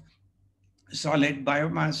of solid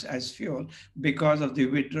biomass as fuel because of the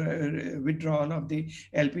withdrawal of the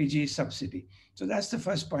LPG subsidy. So that's the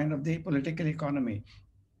first point of the political economy.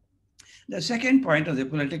 The second point of the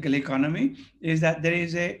political economy is that there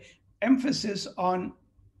is an emphasis on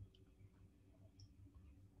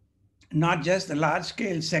not just the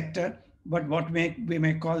large-scale sector, but what we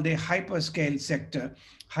may call the hyperscale sector,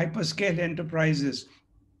 hyperscale enterprises.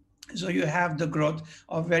 So you have the growth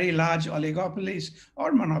of very large oligopolies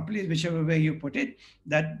or monopolies, whichever way you put it,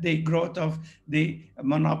 that the growth of the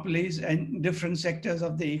monopolies and different sectors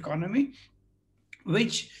of the economy,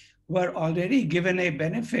 which were already given a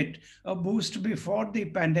benefit, a boost before the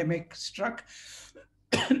pandemic struck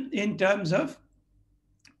in terms of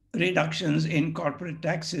reductions in corporate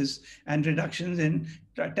taxes and reductions in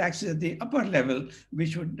taxes at the upper level,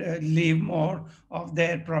 which would leave more of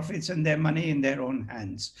their profits and their money in their own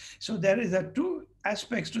hands. So there is two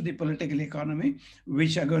aspects to the political economy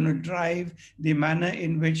which are going to drive the manner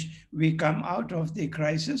in which we come out of the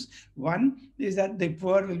crisis. One is that the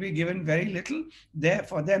poor will be given very little.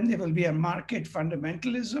 For them, there will be a market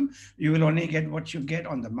fundamentalism. You will only get what you get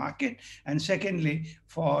on the market. And secondly,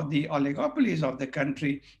 for the oligopolies of the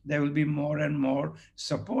country, there will be more and more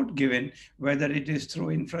support given, whether it is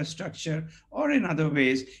through infrastructure or in other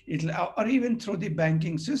ways, or even through the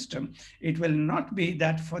banking system. It will not be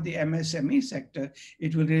that for the MSME sector.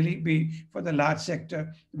 It will really be for the large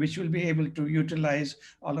sector, which will be able to utilize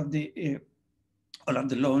all of the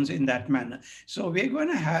loans in that manner. So we're going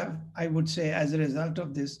to have, I would say, as a result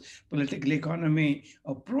of this political economy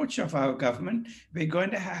approach of our government, we're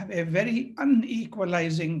going to have a very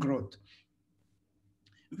unequalizing growth.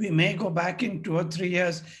 We may go back in 2 or 3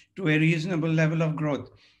 years to a reasonable level of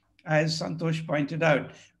growth. As Santosh pointed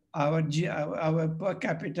out, our per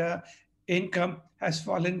capita income has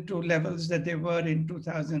fallen to levels that they were in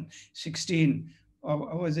 2016,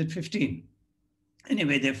 or was it 15?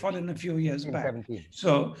 Anyway, they've fallen a few years back. 17.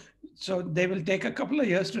 So they will take a couple of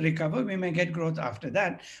years to recover. We may get growth after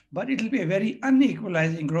that, but it'll be a very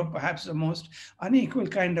unequalizing growth, perhaps the most unequal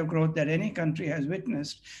kind of growth that any country has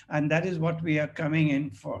witnessed. And that is what we are coming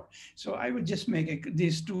in for. So I would just make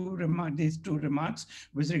these two remarks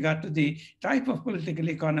with regard to the type of political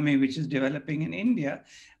economy which is developing in India.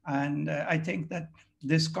 And I think that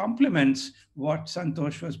this complements what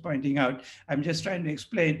Santosh was pointing out. I'm just trying to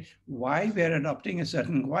explain why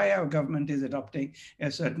why our government is adopting a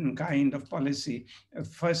certain kind of policy,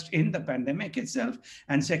 first in the pandemic itself,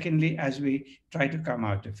 and secondly, as we try to come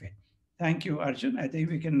out of it. Thank you, Arjun. I think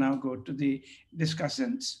we can now go to the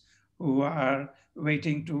discussants who are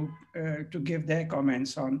waiting to give their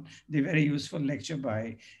comments on the very useful lecture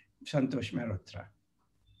by Santosh Mehrotra.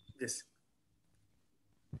 Yes.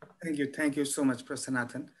 Thank you so much, Professor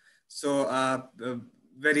Nathan. So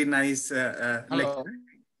very nice lecture.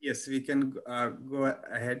 Yes, we can go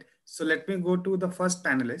ahead. So let me go to the first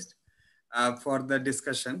panelist for the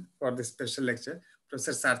discussion for this special lecture,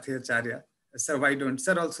 Professor Sarthi Acharya. Sir, why don't?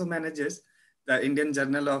 Sir also manages the Indian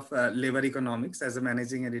Journal of Labor Economics as a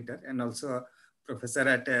managing editor, and also a professor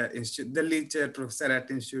at Delhi chair professor at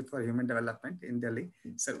Institute for Human Development in Delhi.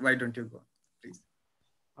 Sir, why don't you go, please?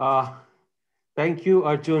 Thank you,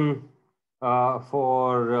 Arjun,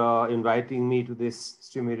 for inviting me to this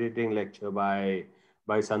stimulating lecture by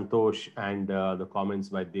Santosh, and the comments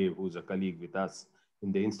by Dave, who's a colleague with us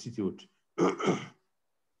in the Institute.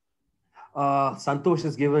 Santosh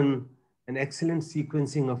has given an excellent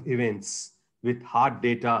sequencing of events with hard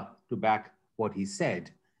data to back what he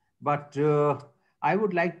said. But I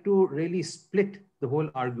would like to really split the whole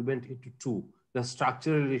argument into two: the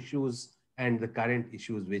structural issues and the current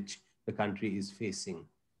issues which the country is facing.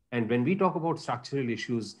 And when we talk about structural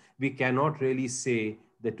issues, we cannot really say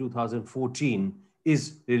that 2014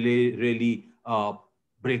 is really a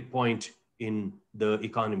breakpoint in the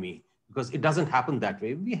economy, because it doesn't happen that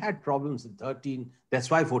way. We had problems in 13,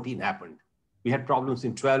 that's why 14 happened. We had problems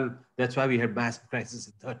in 12, that's why we had mass crisis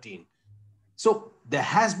in 13. So there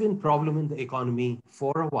has been problem in the economy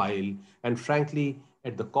for a while, and frankly,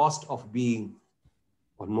 at the cost of being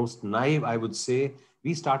almost naive, I would say,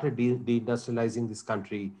 we started deindustrializing this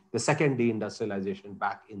country, the second deindustrialization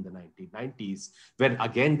back in the 1990s, when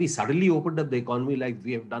again, we suddenly opened up the economy like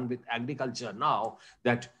we have done with agriculture now,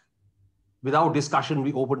 that without discussion,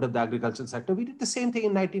 we opened up the agricultural sector. We did the same thing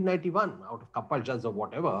in 1991 out of compulsions or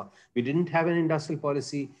whatever. We didn't have an industrial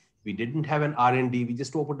policy. We didn't have an R&D. We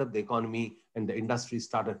just opened up the economy and the industry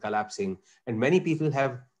started collapsing. And many people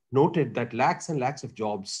have noted that lakhs and lakhs of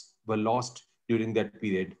jobs were lost during that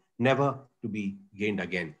period, never to be gained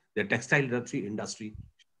again. The textile industry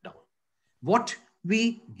shut down. What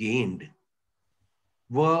we gained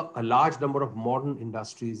were a large number of modern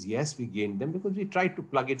industries. Yes, we gained them because we tried to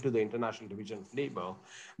plug into the International Division of Labor.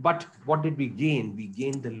 But what did we gain? We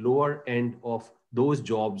gained the lower end of those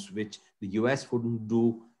jobs which the US wouldn't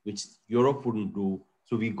do, which Europe wouldn't do.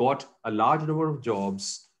 So we got a large number of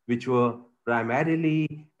jobs which were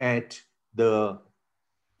primarily at the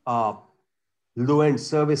low-end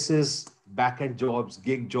services, back-end jobs,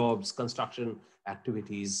 gig jobs, construction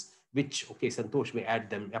activities, which, okay, Santosh may add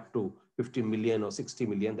them up to 50 million or 60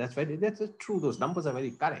 million. That's true. Those numbers are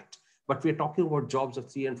very correct. But we're talking about jobs of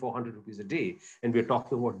 300 and 400 rupees a day. And we're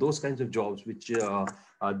talking about those kinds of jobs, which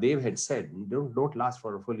Dave had said, don't last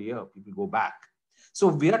for a full year. People go back. So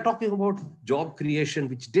we are talking about job creation,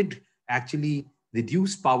 which did actually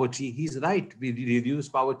reduce poverty. He's right, we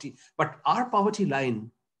reduced poverty. But our poverty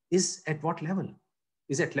line is at what level?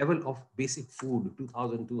 Is at level of basic food,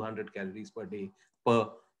 2,200 calories per day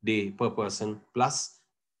per person, plus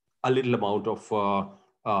a little amount of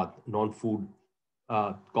non-food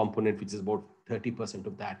component, which is about 30%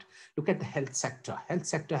 of that. Look at the health sector. Health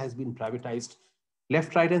sector has been privatized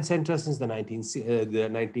left, right, and center since the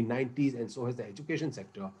 1990s, and so has the education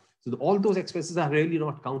sector. So all those expenses are really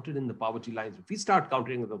not counted in the poverty lines. If we start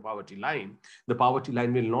counting the poverty line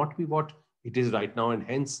will not be what it is right now, and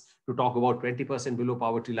hence to talk about 20% below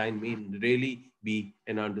poverty line may really be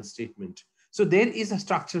an understatement. So there is a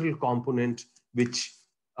structural component which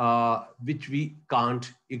we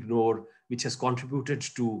can't ignore, which has contributed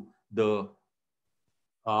to the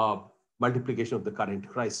multiplication of the current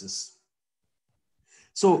crisis.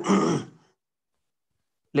 So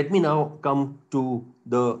let me now come to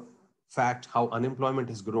the fact how unemployment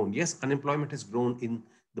has grown. Yes, unemployment has grown in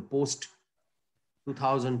the post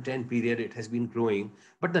 2010 period. It has been growing,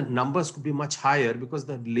 but the numbers could be much higher because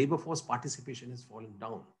the labor force participation has fallen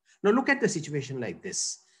down. Now look at the situation like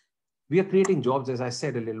this. We are creating jobs, as I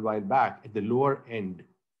said a little while back, at the lower end.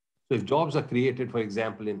 So if jobs are created, for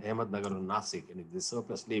example, in Ahmednagar or Nasik, and if there's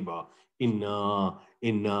surplus labor in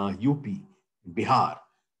UP, Bihar,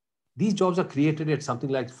 these jobs are created at something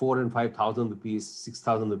like 4,000 and 5,000 rupees,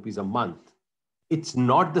 6,000 rupees a month. It's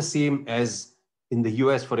not the same as in the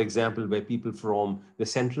US, for example, where people from the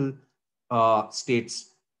central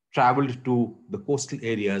states traveled to the coastal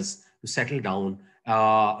areas to settle down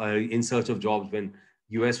in search of jobs when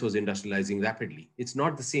US was industrializing rapidly. It's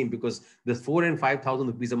not the same because the 4,000 and 5,000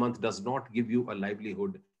 rupees a month does not give you a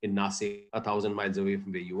livelihood in Nasik, 1,000 miles away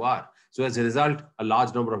from where you are. So as a result, a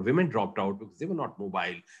large number of women dropped out because they were not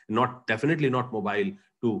mobile, definitely not mobile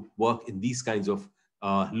to work in these kinds of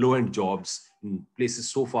low-end jobs in places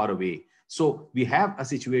so far away. So we have a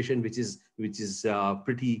situation which is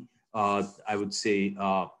pretty, I would say,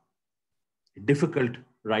 difficult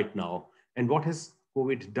right now. And what has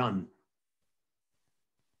COVID done?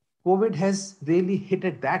 COVID has really hit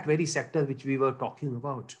at that very sector which we were talking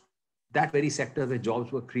about, that very sector where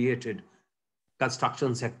jobs were created,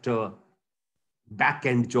 construction sector,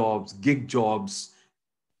 back-end jobs, gig jobs,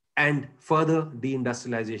 and further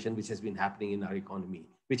deindustrialization, which has been happening in our economy,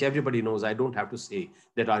 which everybody knows. I don't have to say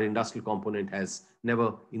that our industrial component has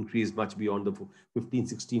never increased much beyond the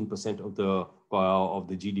 15-16% of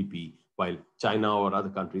the GDP, while China or other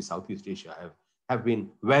countries, Southeast Asia, have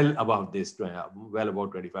been well above this, well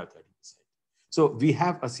above 25-30%. So we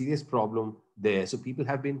have a serious problem there. So people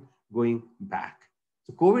have been going back.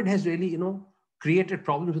 So COVID has really, created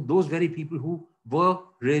problems with those very people who were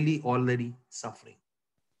really already suffering.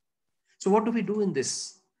 So what do we do in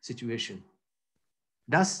this situation?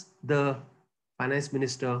 Does the finance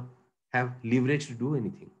minister have leverage to do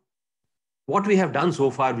anything? What we have done so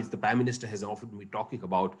far, which the Prime Minister has often been talking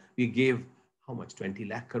about, we gave how much? 20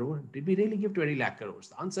 lakh crore? Did we really give 20 lakh crores?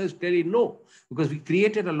 The answer is clearly no, because we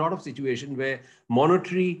created a lot of situation where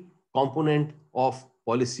monetary component of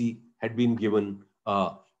policy had been given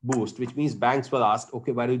a boost, which means banks were asked,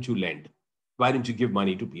 okay, why don't you lend? Why don't you give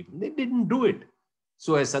money to people? They didn't do it.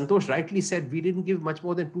 So as Santosh rightly said, we didn't give much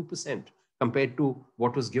more than 2% compared to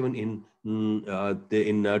what was given in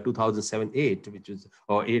 2007-8, which is,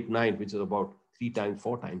 or 8-9, which is about 3 times,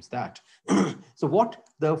 4 times that. So what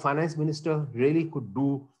the finance minister really could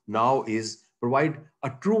do now is provide a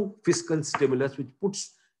true fiscal stimulus, which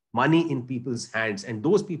puts money in people's hands, and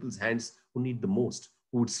those people's hands who need the most,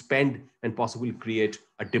 who would spend and possibly create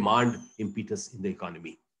a demand impetus in the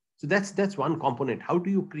economy. So that's one component. How do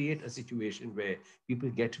you create a situation where people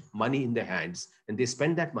get money in their hands and they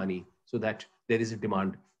spend that money so that there is a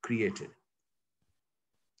demand created?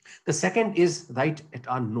 The second is right at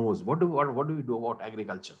our nose. What do we do about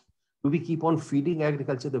agriculture? Do we keep on feeding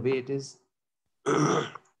agriculture the way it is?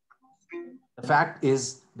 The fact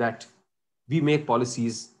is that we make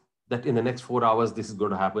policies that in the next 4 hours, this is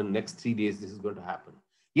going to happen. Next 3 days, this is going to happen.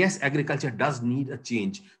 Yes, agriculture does need a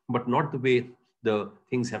change, but not the way the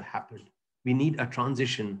things have happened. We need a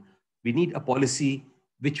transition. We need a policy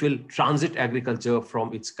which will transit agriculture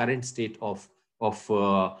from its current state of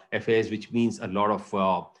affairs, which means a lot of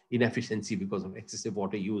inefficiency because of excessive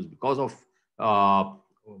water use, because of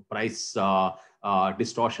price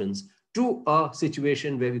distortions, to a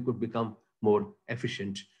situation where we could become more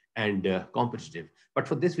efficient and competitive. But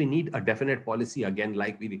for this, we need a definite policy. Again,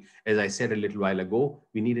 like as I said a little while ago,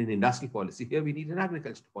 we need an industrial policy. Here, we need an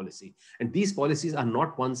agricultural policy. And these policies are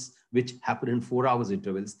not ones which happen in 4 hours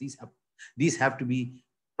intervals. These have to be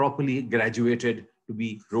properly graduated to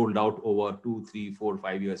be rolled out over 2, 3, 4,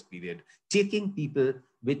 5 years period, taking people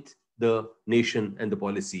with the nation and the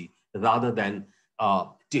policy rather than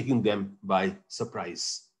taking them by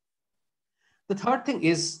surprise. The third thing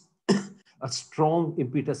is a strong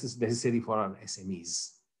impetus is necessary for our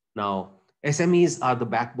SMEs. Now, SMEs are the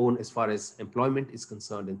backbone as far as employment is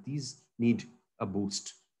concerned, and these need a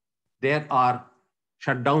boost. There are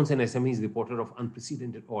shutdowns in SMEs reported of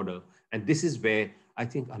unprecedented order, and this is where I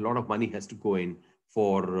think a lot of money has to go in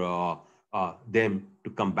for them to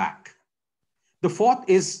come back. The fourth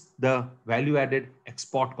is the value-added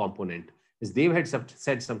export component. As Dave had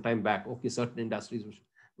said some time back, okay, certain industries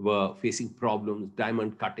were facing problems,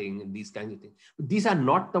 diamond cutting and these kinds of things. But these are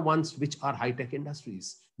not the ones which are high-tech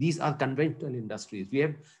industries. These are conventional industries. We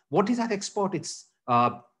have, what is our export? It's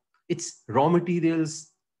raw materials,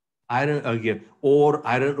 iron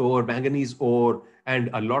ore, manganese ore, and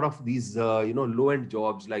a lot of these low-end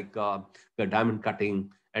jobs like diamond cutting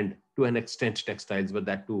and to an extent textiles, but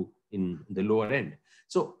that too in the lower end.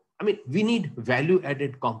 So, I mean, we need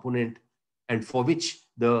value-added component, and for which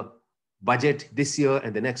the budget this year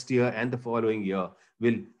and the next year and the following year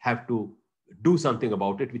will have to do something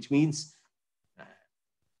about it, which means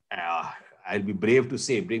I'll be brave to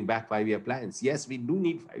say, bring back 5-year plans. Yes, we do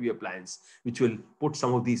need 5-year plans, which will put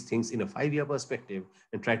some of these things in a 5-year perspective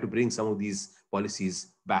and try to bring some of these policies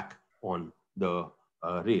back on the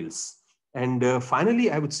rails. And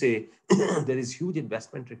finally, I would say there is huge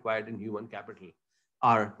investment required in human capital.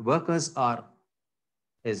 Our workers are,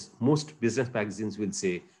 as most business magazines will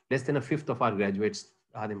say, less than a fifth of our graduates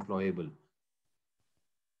are employable.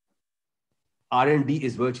 R&D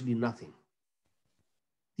is virtually nothing.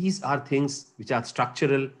 These are things which are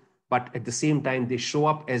structural, but at the same time, they show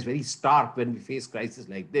up as very stark when we face crises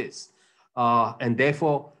like this. And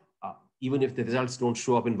therefore, even if the results don't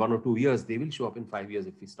show up in 1 or 2 years, they will show up in 5 years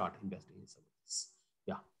if we start investing in some of this.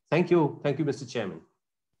 Yeah. Thank you. Thank you, Mr. Chairman.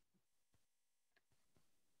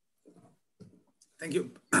 Thank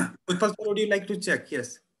you. Utpal, would you like to check?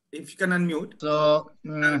 Yes. If you can unmute. So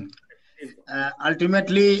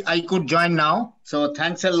ultimately, I could join now. So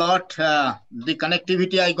thanks a lot. The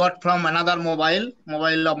connectivity I got from another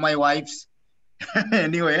mobile of my wife's.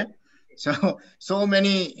 Anyway, so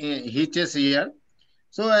many hitches here.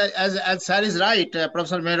 So as sir is right,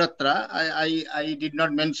 Professor Mehrotra, I did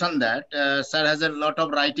not mention that. Sir has a lot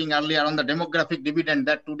of writing earlier on the demographic dividend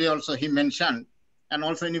that today also he mentioned, and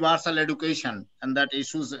also universal education and that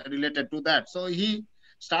issues related to that. So he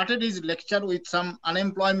started his lecture with some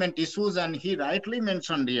unemployment issues, and he rightly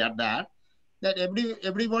mentioned here that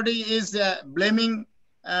everybody is blaming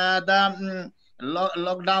the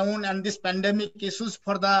lockdown and this pandemic issues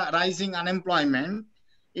for the rising unemployment.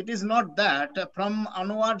 It is not that. From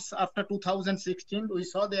onwards, after 2016, we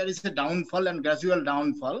saw there is a downfall and gradual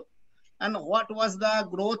downfall. And what was the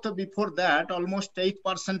growth before that? Almost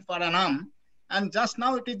 8% per annum. And just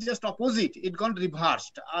now it is just opposite. It got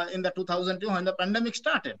reversed in the 2002 when the pandemic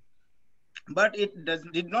started. But it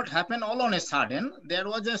did not happen all on a sudden. There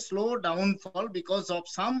was a slow downfall because of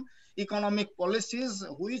some economic policies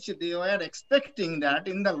which they were expecting that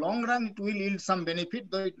in the long run it will yield some benefit,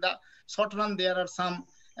 though in the short run there are some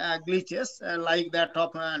glitches like that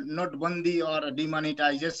of notbandi or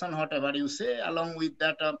demonetization, whatever you say, along with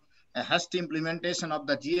that hasty implementation of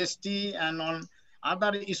the GST and on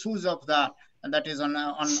other issues of the that is on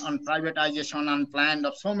privatization unplanned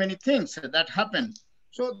of so many things that happen.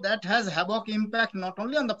 So that has havoc impact not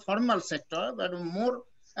only on the formal sector, but more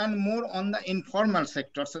and more on the informal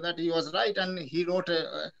sector. So that he was right, and he wrote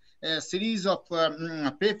a series of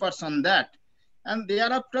papers on that. And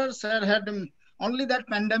thereafter, sir had only that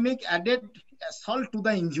pandemic added salt to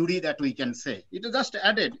the injury that we can say. It just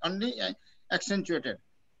added, only accentuated.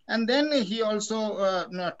 And then he also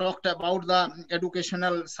talked about the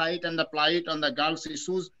educational side and the plight on the girls'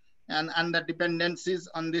 issues and the dependencies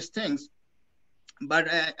on these things. But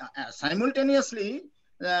simultaneously,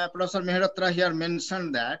 Professor Mehrotra here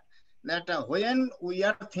mentioned that when we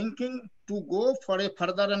are thinking to go for a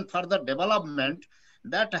further and further development,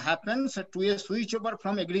 that happens to a switchover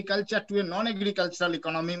from agriculture to a non-agricultural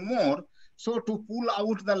economy more. So to pull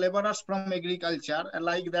out the laborers from agriculture,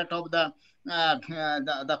 like that of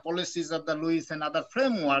the policies of the Lewis and other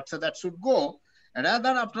frameworks that should go, rather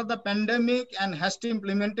after the pandemic and hasty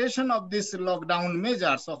implementation of this lockdown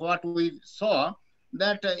measures. So what we saw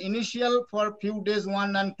that initial for few days,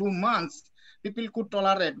 1 and 2 months, people could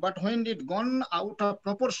tolerate. But when it gone out of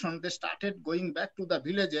proportion, they started going back to the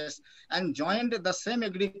villages and joined the same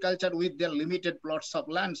agriculture with their limited plots of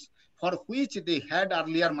lands for which they had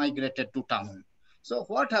earlier migrated to town. So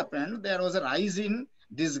what happened? There was a rise in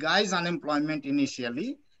disguised unemployment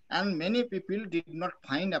initially, and many people did not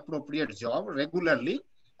find appropriate job regularly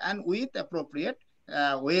and with appropriate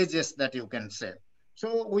wages that you can say.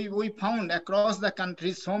 So we found across the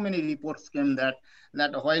country so many reports came that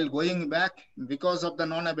while going back, because of the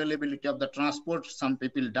non-availability of the transport, some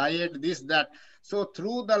people died, this, that. So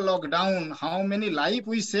through the lockdown, how many lives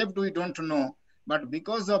we saved, we don't know. But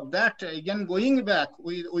because of that, again, going back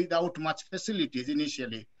without much facilities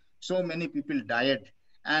initially, so many people died.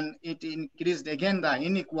 And it increased again the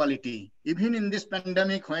inequality. Even in this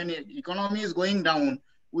pandemic, when economy is going down,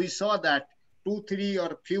 we saw that 2, 3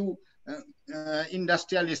 or few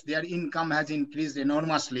industrialists, their income has increased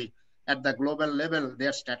enormously. At the global level,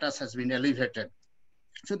 their status has been elevated.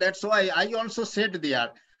 So that's why I also said there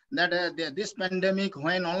that this pandemic,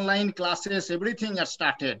 when online classes, everything has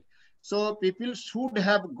started, so people should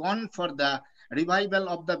have gone for the revival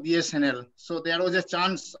of the BSNL. So there was a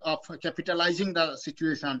chance of capitalizing the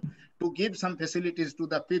situation to give some facilities to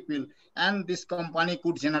the people, and this company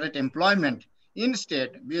could generate employment.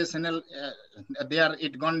 Instead, BSNL, there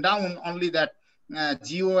it gone down, only that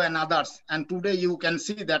Geo and others. And today you can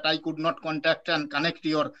see that I could not contact and connect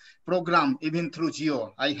your program even through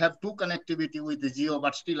Geo. I have 2 connectivity with the Geo,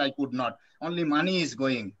 but still I could not. Only money is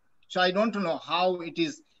going. So I don't know how it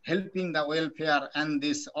is helping the welfare and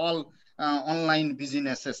this all online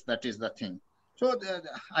businesses. That is the thing. So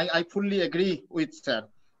I fully agree with sir.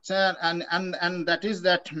 Sir, and that is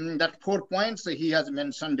that 4 points he has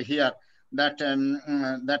mentioned here, that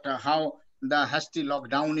how the hasty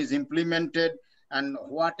lockdown is implemented and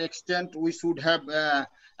what extent we should have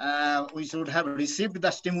received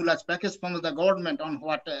the stimulus package from the government, on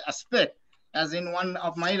what aspect. As in one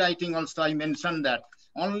of my writing also I mentioned that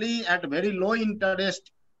only at very low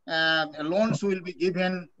interest loans will be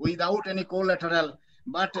given without any collateral.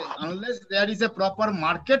 But unless there is a proper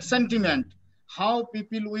market sentiment, how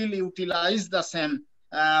people will utilize the same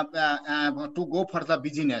to go for the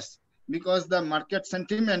business? Because the market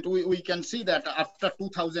sentiment, we can see that after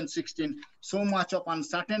 2016, so much of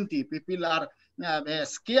uncertainty, people are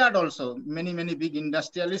scared also. Many big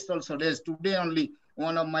industrialists also raised. Today only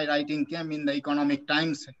one of my writing came in the Economic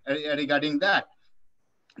Times regarding that.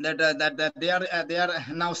 that they are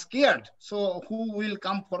now scared. So who will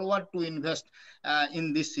come forward to invest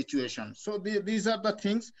in this situation? So these are the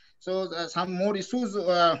things. So some more issues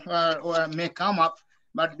may come up,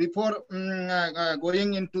 but before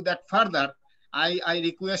going into that further, I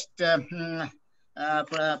request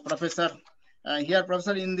Professor here,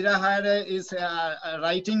 Professor Indira Hare is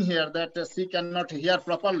writing here that she cannot hear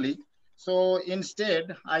properly. So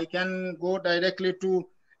instead, I can go directly to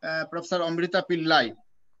Professor Amrita Pillai.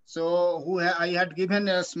 So I had given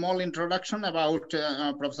a small introduction about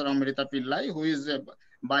Professor Amrita Pillai, who is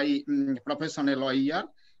by profession a lawyer,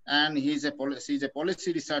 and she's a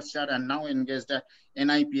policy researcher and now engaged at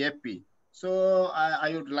NIPFP. So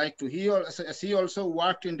I would like to, she also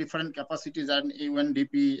worked in different capacities at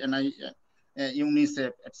UNDP,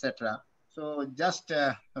 UNICEF, etc. So just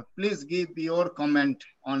please give your comment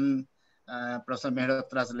on Professor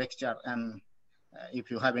Mehrotra's lecture, and if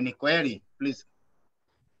you have any query, please.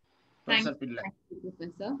 Thank you,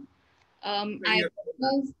 Professor.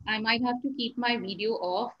 I might have to keep my video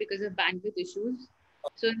off because of bandwidth issues.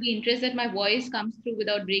 So in the interest that my voice comes through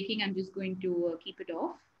without breaking, I'm just going to keep it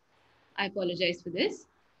off. I apologize for this.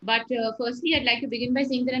 But firstly, I'd like to begin by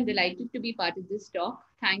saying that I'm delighted to be part of this talk.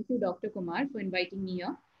 Thank you, Dr. Kumar, for inviting me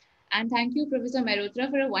here. And thank you, Professor Mehrotra,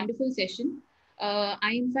 for a wonderful session.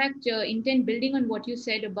 I, in fact, intend building on what you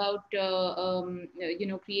said about,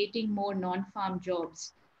 creating more non-farm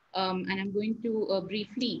jobs. And I'm going to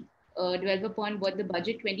briefly develop upon what the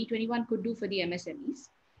budget 2021 could do for the MSMEs.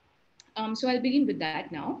 So I'll begin with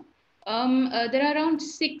that now. There are around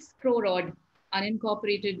 6 crore odd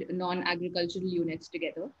unincorporated non-agricultural units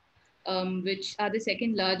together, which are the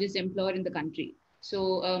second largest employer in the country.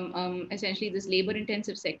 So essentially this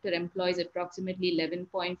labor-intensive sector employs approximately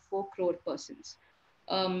 11.4 crore persons.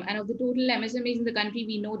 And of the total MSMEs in the country,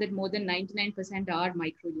 we know that more than 99% are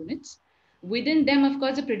micro units. Within them, of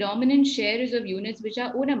course, the predominant share is of units which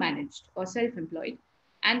are owner-managed or self-employed.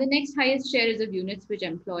 And the next highest share is of units which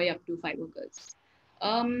employ up to 5 workers.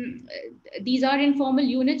 These are informal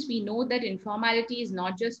units. We know that informality is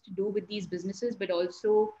not just to do with these businesses, but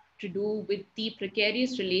also to do with the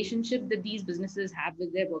precarious relationship that these businesses have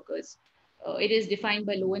with their workers. It is defined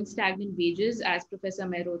by low and stagnant wages, as Professor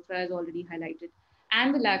Mehrotra has already highlighted,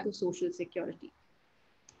 and the lack of social security.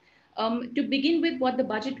 To begin with, what the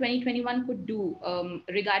budget 2021 could do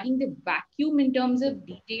regarding the vacuum in terms of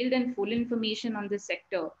detailed and full information on this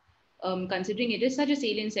sector, considering it is such a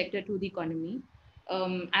salient sector to the economy,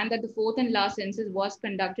 and that the fourth and last census was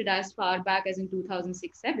conducted as far back as in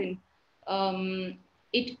 2006-07,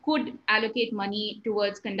 it could allocate money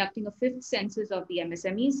towards conducting a fifth census of the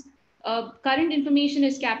MSMEs. Current information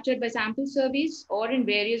is captured by sample surveys or in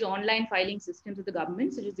various online filing systems of the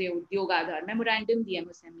government, such as the Udyog Memorandum, the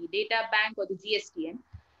MSME Data Bank, or the GSTN.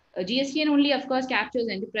 GSTN only, of course, captures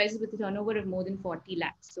enterprises with a turnover of more than 40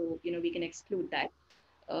 lakhs. So, we can exclude that.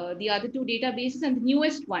 The other two databases, and the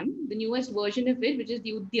newest one, the newest version of it, which is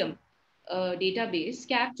the Udyam database,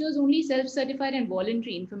 captures only self-certified and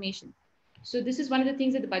voluntary information. So this is one of the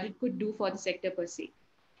things that the budget could do for the sector per se.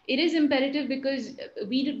 It is imperative because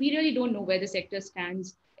we really don't know where the sector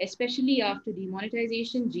stands, especially after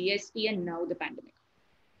demonetization, GST, and now the pandemic.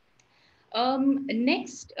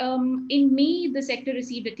 Next, in May, the sector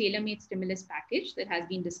received a tailor-made stimulus package that has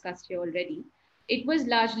been discussed here already. It was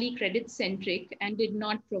largely credit-centric and did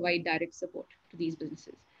not provide direct support to these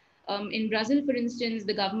businesses. In Brazil, for instance,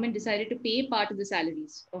 the government decided to pay part of the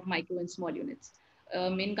salaries of micro and small units.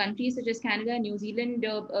 In countries such as Canada and New Zealand,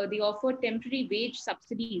 they offered temporary wage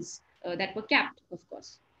subsidies that were capped, of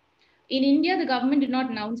course. In India, the government did not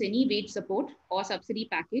announce any wage support or subsidy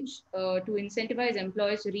package to incentivize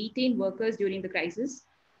employers to retain workers during the crisis,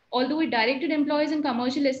 although it directed employers in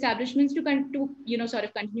commercial establishments to sort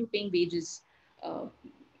of continue paying wages. I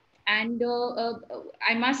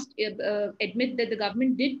must admit that the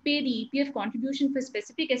government did pay the EPF contribution for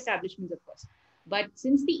specific establishments, of course. But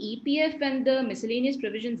since the EPF and the Miscellaneous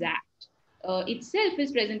Provisions Act itself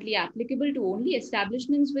is presently applicable to only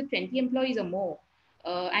establishments with 20 employees or more,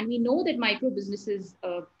 and we know that micro businesses,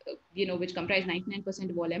 which comprise 99%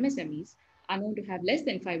 of all MSMEs, are known to have less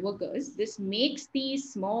than 5 workers, this makes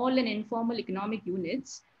these small and informal economic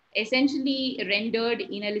units essentially rendered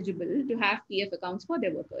ineligible to have PF accounts for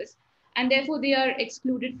their workers, and therefore they are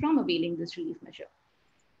excluded from availing this relief measure.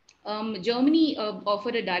 Germany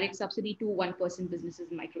offered a direct subsidy to one-person businesses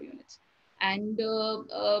and micro units. And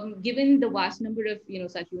given the vast number of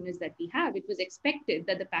such units that we have, it was expected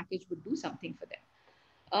that the package would do something for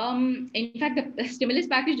them. In fact, the stimulus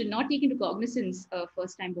package did not take into cognizance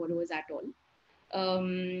first-time borrowers at all.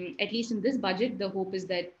 At least in this budget, the hope is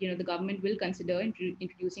that the government will consider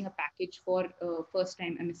introducing a package for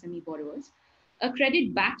first-time MSME borrowers. A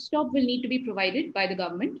credit backstop will need to be provided by the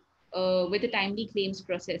government with a timely claims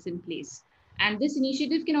process in place. And this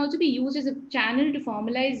initiative can also be used as a channel to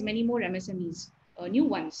formalize many more MSMEs, new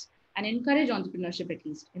ones, and encourage entrepreneurship, at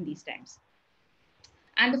least in these times.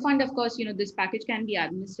 And the fund, of course, this package can be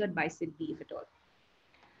administered by SIDBI if at all.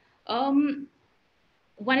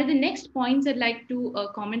 One of the next points I'd like to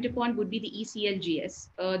comment upon would be the ECLGS.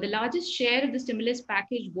 The largest share of the stimulus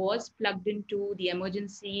package was plugged into the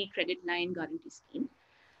emergency credit line guarantee scheme.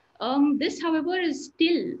 This, however, is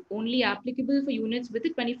still only applicable for units with a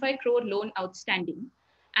 25 crore loan outstanding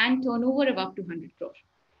and turnover of up to 100 crore.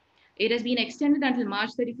 It has been extended until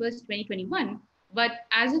March 31st, 2021. But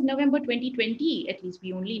as of November 2020, at least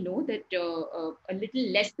we only know that a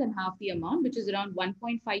little less than half the amount, which is around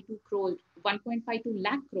 1.52 crores, 1.52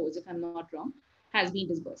 lakh crores, if I'm not wrong, has been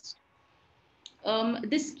disbursed.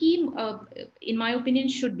 This scheme, in my opinion,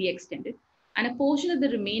 should be extended. And a portion of the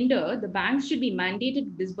remainder, the banks should be mandated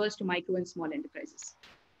to disburse to micro and small enterprises.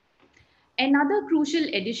 Another crucial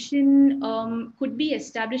addition could be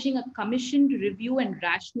establishing a commission to review and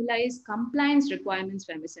rationalize compliance requirements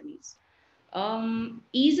for MSMEs.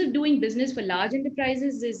 Ease of doing business for large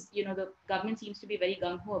enterprises is, the government seems to be very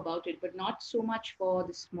gung-ho about it, but not so much for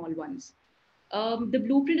the small ones. The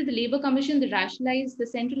blueprint of the Labour Commission that rationalized the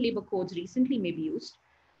central labour codes recently may be used,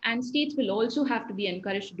 and states will also have to be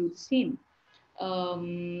encouraged to do the same.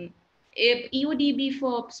 If EODB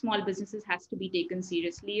for small businesses has to be taken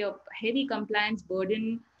seriously, a heavy compliance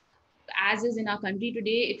burden, as is in our country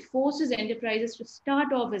today, it forces enterprises to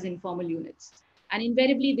start off as informal units. And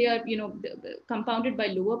invariably, they are, compounded by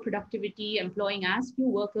lower productivity, employing as few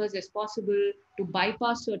workers as possible to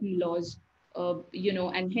bypass certain laws,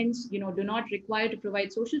 and hence, do not require to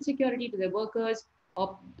provide social security to their workers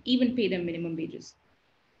or even pay them minimum wages.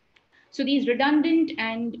 So these redundant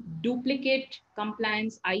and duplicate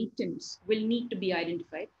compliance items will need to be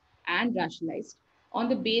identified and rationalized on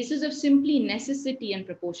the basis of simply necessity and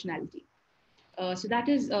proportionality. So that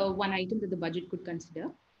is one item that the budget could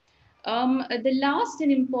consider. The last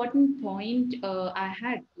and important point I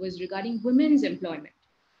had was regarding women's employment.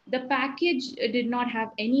 The package did not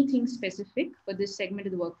have anything specific for this segment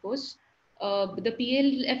of the workforce. The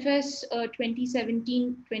PLFS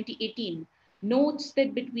 2017-2018 notes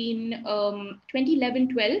that between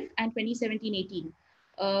 2011-12 and 2017-18,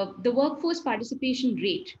 the workforce participation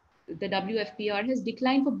rate, the WFPR, has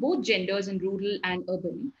declined for both genders in rural and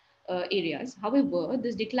urban areas. However,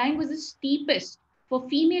 this decline was the steepest for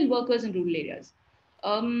female workers in rural areas.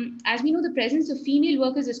 As we know, the presence of female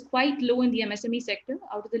workers is quite low in the MSME sector.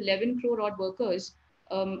 Out of the 11 crore odd workers,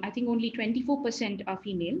 I think only 24% are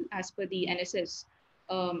female as per the NSS,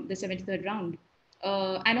 the 73rd round.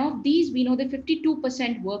 And of these, we know that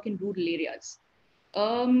 52% work in rural areas.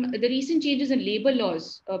 The recent changes in labor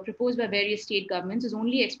laws proposed by various state governments is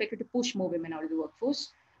only expected to push more women out of the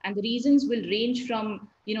workforce. And the reasons will range from,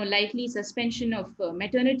 likely suspension of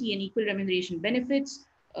maternity and equal remuneration benefits,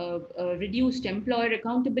 reduced employer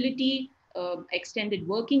accountability, extended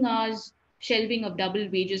working hours, shelving of double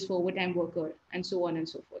wages for overtime worker, and so on and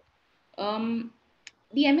so forth.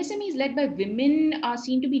 The MSMEs led by women are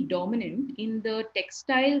seen to be dominant in the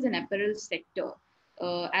textiles and apparel sector,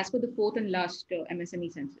 as per the fourth and last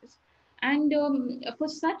MSME census. And for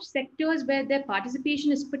such sectors where their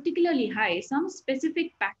participation is particularly high, some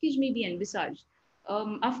specific package may be envisaged.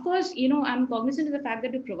 Of course, I'm cognizant of the fact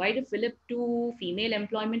that to provide a fillip to female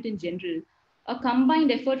employment in general, a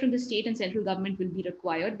combined effort from the state and central government will be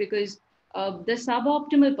required, because the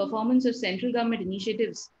suboptimal performance of central government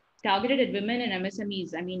initiatives targeted at women and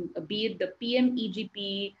MSMEs, I mean, be it the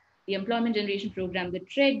PMEGP, the Employment Generation Program, the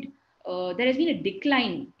TRED, there has been a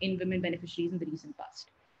decline in women beneficiaries in the recent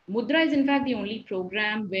past. Mudra is in fact the only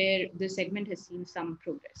program where the segment has seen some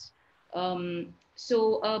progress.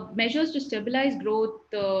 Measures to stabilize growth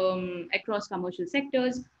across commercial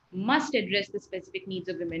sectors must address the specific needs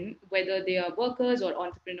of women, whether they are workers or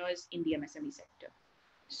entrepreneurs in the MSME sector.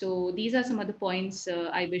 So these are some of the points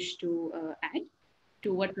I wish to add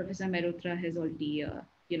to what Professor Mehrotra has already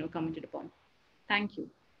commented upon. Thank you.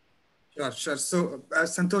 Sure. So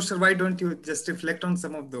Santosh, sir, why don't you just reflect on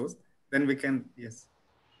some of those? Then we can,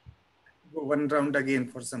 go one round again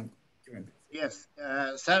for some Q&A. Yes.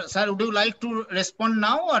 Sir, would you like to respond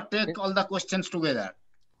now or take all the questions together?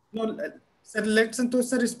 No, sir, let Santosh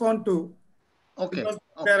sir respond to. Okay. Because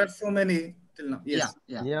there are so many till now. Yes.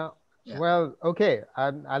 Yeah. Well, okay.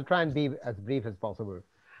 I'll try and be as brief as possible.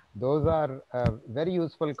 Those are very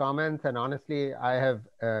useful comments, and honestly, I have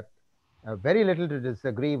very little to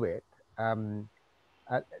disagree with.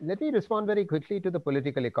 Let me respond very quickly to the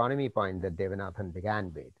political economy point that Devanathan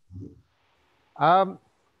began with.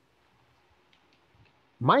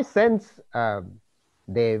 My sense,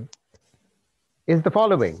 Dev, is the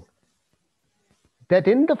following, that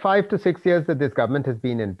in the 5 to 6 years that this government has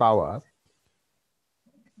been in power,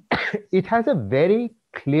 it has a very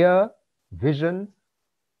clear vision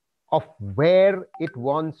of where it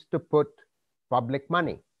wants to put public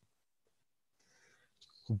money.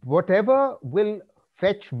 Whatever will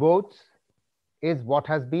fetch votes is what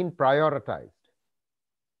has been prioritized.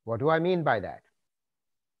 What do I mean by that?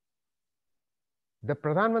 The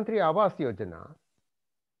Pradhan Mantri Awas Yojana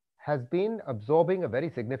has been absorbing a very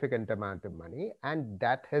significant amount of money, and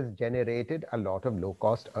that has generated a lot of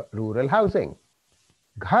low-cost rural housing.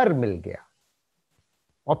 घर मिल गया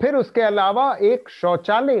और फिर उसके अलावा एक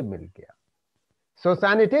शौचालय मिल गया. So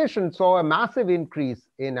sanitation saw a massive increase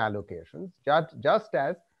in allocations, just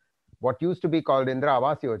as what used to be called Indira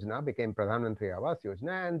Awas Yojana became Pradhan Mantri Awas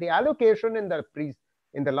Yojana, and the allocation in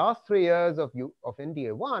the last 3 years of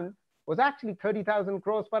NDA 1 was actually 30,000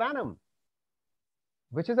 crores per annum,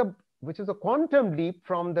 which is a quantum leap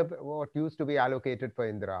from what used to be allocated for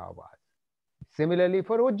Indira Awas. Similarly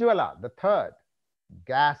for Ujjwala, the third,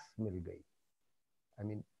 gas mil gayi. I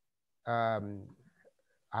mean,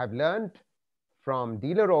 I've learned from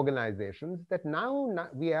dealer organizations that now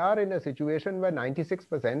we are in a situation where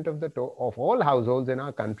 96% of all households in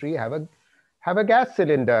our country have a gas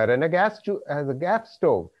cylinder and a gas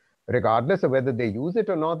stove, regardless of whether they use it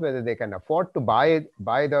or not, whether they can afford to buy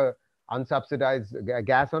the unsubsidized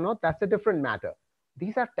gas or not. That's a different matter.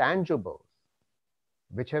 These are tangibles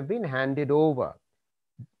which have been handed over.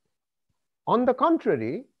 On the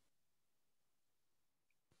contrary,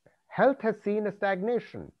 health has seen a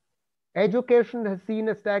stagnation. Education has seen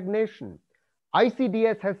a stagnation.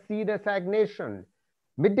 ICDS has seen a stagnation.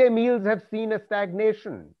 Midday meals have seen a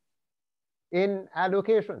stagnation in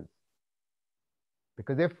allocations.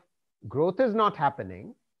 Because if growth is not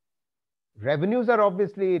happening, revenues are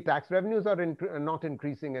obviously, tax revenues are not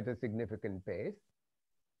increasing at a significant pace.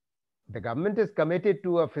 The government is committed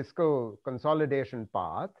to a fiscal consolidation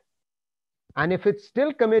path. And if it's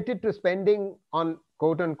still committed to spending on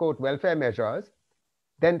quote unquote welfare measures,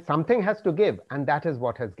 then something has to give, and that is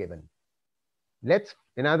what has given.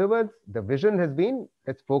 In other words, the vision has been,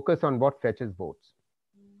 let's focus on what fetches votes.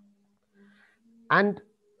 And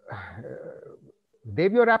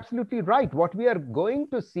Dev, you're absolutely right. What we are going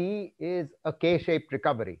to see is a K-shaped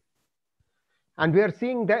recovery. And we are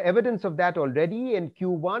seeing the evidence of that already in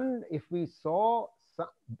Q1. If we saw,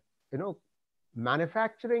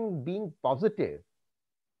 manufacturing being positive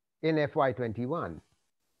in FY21.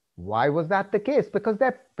 Why was that the case?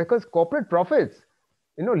 Because corporate profits,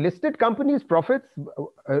 listed companies' profits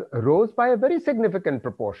rose by a very significant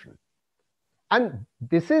proportion. And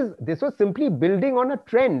this was simply building on a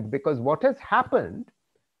trend, because what has happened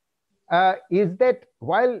is that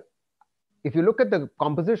if you look at the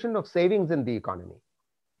composition of savings in the economy,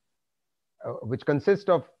 which consists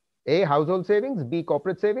of A, household savings, B,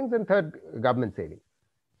 corporate savings, and third, government savings.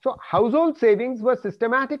 So household savings were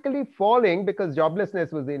systematically falling because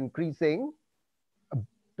joblessness was increasing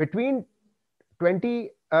between 13-14,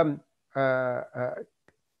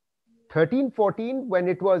 when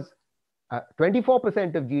it was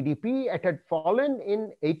 24% of GDP. It had fallen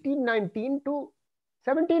in 18-19 to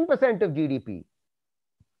 17% of GDP.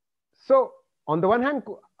 So on the one hand,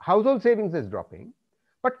 household savings is dropping,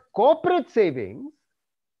 but corporate savings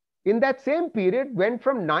in that same period went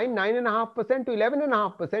from 9.5% to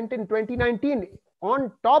 11.5% in 2019.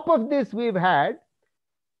 On top of this, we've had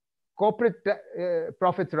corporate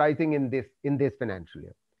profits rising in this financial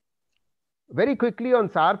year. Very quickly on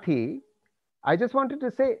Sarthi, I just wanted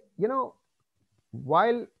to say,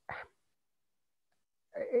 while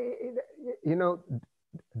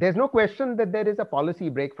there's no question that there is a policy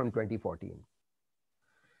break from 2014.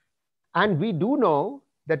 And we do know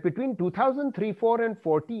that between 2003-4 and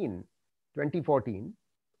 2014,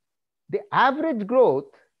 the average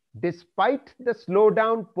growth, despite the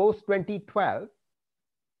slowdown post-2012,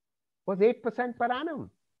 was 8% per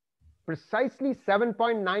annum, precisely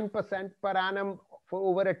 7.9% per annum for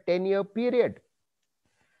over a 10-year period.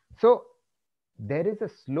 So there is a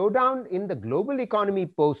slowdown in the global economy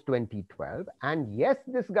post-2012. And yes,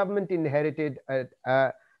 this government inherited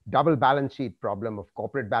a double balance sheet problem of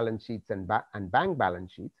corporate balance sheets and bank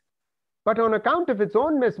balance sheets. But on account of its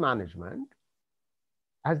own mismanagement,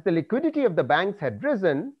 as the liquidity of the banks had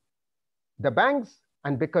risen, the banks,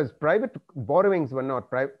 and because private borrowings were not,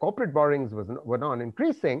 corporate borrowings were not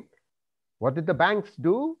increasing, what did the banks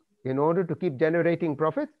do in order to keep generating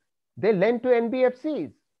profits? They lent to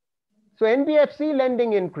NBFCs. So NBFC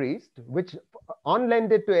lending increased, which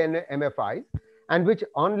on-lended to MFIs, and which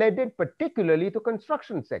on-lended particularly to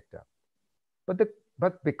construction sector. But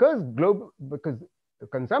because the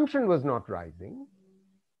consumption was not rising,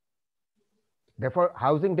 therefore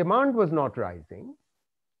housing demand was not rising,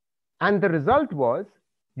 and the result was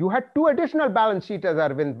you had two additional balance sheets, as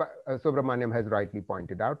Arvind Subramaniam has rightly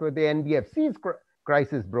pointed out, where the NBFC's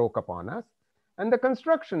crisis broke upon us, and the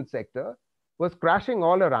construction sector was crashing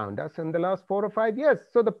all around us in the last 4 or 5 years.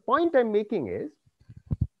 So the point I'm making is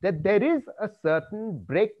that there is a certain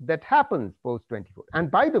break that happens post-24.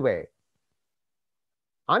 And by the way,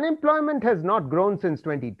 unemployment has not grown since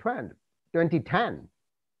 2010.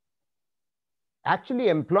 Actually,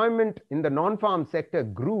 employment in the non-farm sector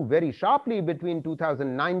grew very sharply between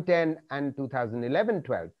 2009-10 and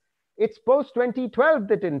 2011-12. It's post-2012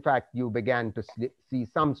 that, in fact, you began to see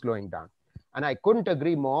some slowing down. And I couldn't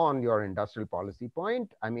agree more on your industrial policy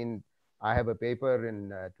point. I mean, I have a paper in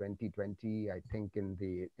 2020, I think, in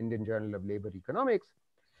the Indian Journal of Labor Economics.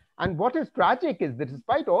 And what is tragic is that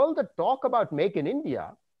despite all the talk about Make in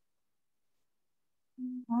India,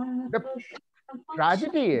 the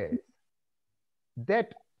tragedy is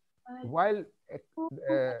that while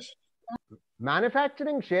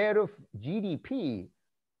manufacturing share of GDP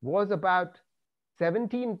was about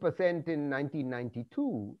 17% in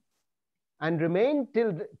 1992 and remained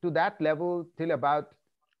to that level till about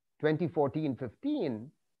 2014-15,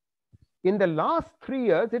 in the last 3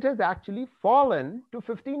 years, it has actually fallen to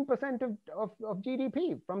 15% of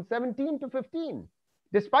GDP, from 17 to 15,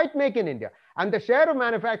 despite Make in India. And the share of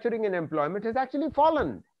manufacturing in employment has actually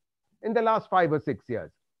fallen in the last 5 or 6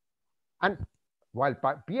 years. And while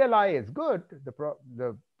PLI is good,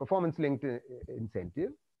 the performance-linked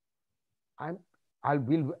incentive, I'll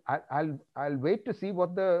wait to see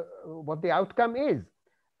what the outcome is,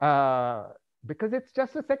 because it's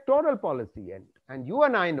just a sectoral policy, and you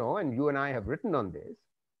and I know, and you and I have written on this,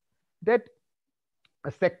 that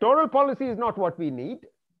a sectoral policy is not what we need,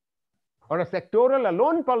 or a sectoral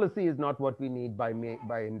alone policy is not what we need by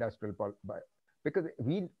industrial policy. Because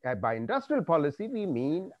by industrial policy, we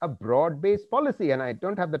mean a broad-based policy, and I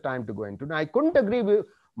don't have the time to go into it. I couldn't agree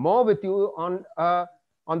more with you on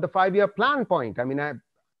the 5-year plan point. I mean,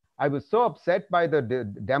 I was so upset by the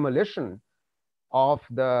demolition of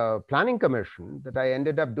the Planning Commission that I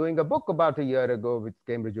ended up doing a book about a year ago with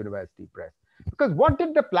Cambridge University Press. Because what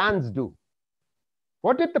did the plans do?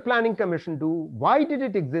 What did the Planning Commission do? Why did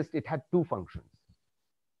it exist? It had two functions.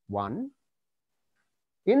 One,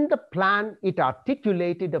 in the plan, it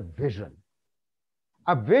articulated a vision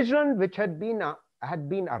which had been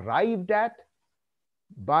arrived at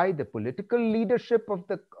by the political leadership of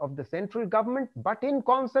the central government, but in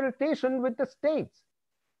consultation with the states.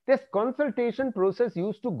 This consultation process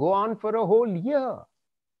used to go on for a whole year.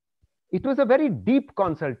 It was a very deep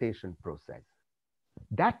consultation process.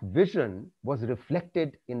 That vision was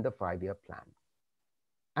reflected in the 5-year plan.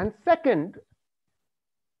 And second,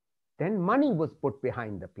 then money was put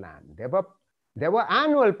behind the plan. There were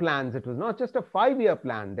annual plans. It was not just a 5-year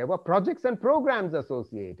plan. There were projects and programs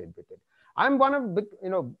associated with it. I'm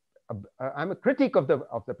a critic of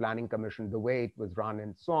the Planning Commission, the way it was run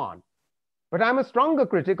and so on. But I'm a stronger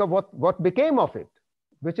critic of what became of it,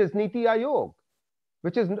 which is NITI Aayog,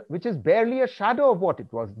 which is barely a shadow of what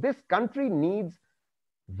it was. This country needs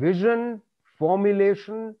vision,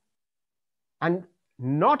 formulation, and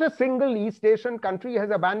not a single East Asian country has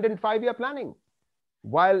abandoned 5-year planning.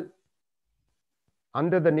 While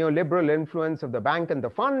under the neoliberal influence of the bank and the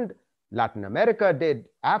fund, Latin America did,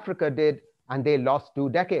 Africa did, and they lost 2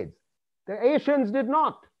 decades. The Asians did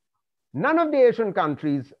not. None of the Asian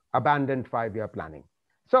countries abandoned 5-year planning.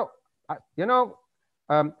 So,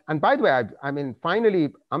 and by the way, I mean,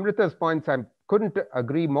 finally, Amrita's points, I couldn't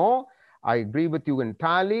agree more. I agree with you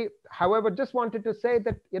entirely. However, just wanted to say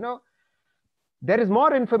that, there is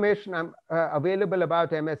more information available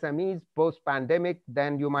about MSMEs post-pandemic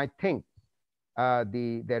than you might think.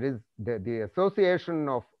 There is the association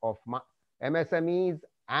of MSMEs,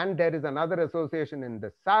 and there is another association in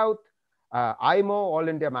the South, IMO, All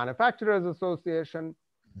India Manufacturers Association.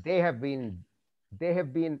 They have been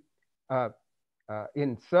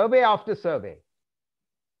in survey after survey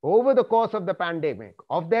over the course of the pandemic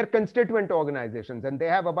of their constituent organizations, and they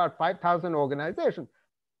have about 5,000 organizations,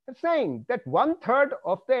 saying that 1/3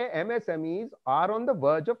 of their MSMEs are on the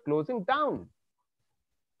verge of closing down.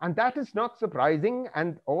 And that is not surprising.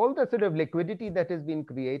 And all the sort of liquidity that has been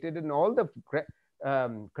created and all the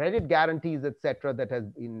credit guarantees, etc., that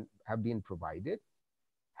have been provided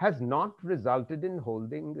has not resulted in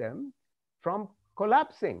holding them from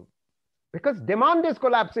collapsing, because demand is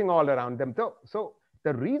collapsing all around them. So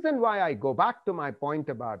the reason why I go back to my point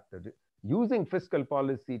about using fiscal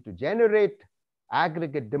policy to generate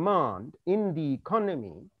aggregate demand in the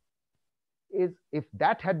economy is, if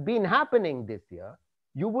that had been happening this year,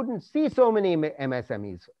 you wouldn't see so many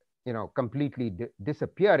MSMEs, completely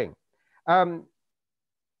disappearing. And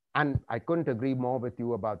I couldn't agree more with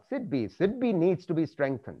you about SIDBI. SIDBI needs to be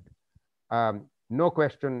strengthened. No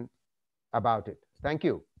question about it. Thank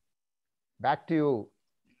you. Back to you,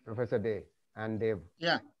 Professor Day and Dave.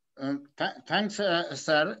 Yeah, thanks,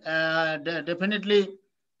 sir. Definitely,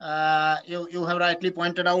 you have rightly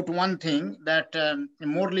pointed out one thing, that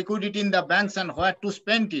more liquidity in the banks and where to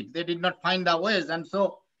spend it. They did not find the ways, and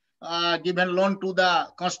so given loan to the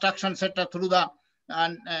construction sector through the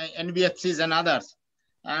NBFCs and others.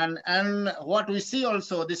 And what we see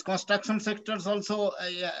also, this construction sectors also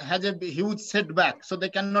has a huge setback, so they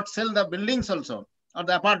cannot sell the buildings also or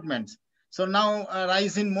the apartments. So now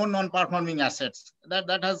rise in more non-performing assets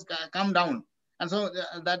that has come down. And so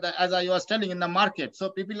that as I was telling in the market,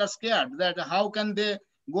 so people are scared that how can they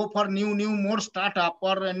go for more startup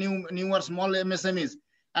or newer small MSMEs,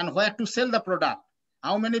 and where to sell the product.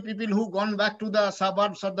 How many people who gone back to the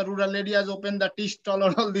suburbs or the rural areas, open the tea stall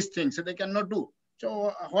or all these things, so they cannot do.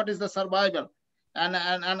 So what is the survival? And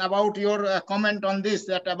about your comment on this,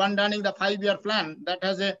 that abandoning the 5-year plan, that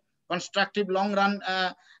has a constructive long run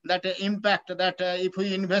that impact, that if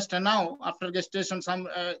we invest now, after gestation, some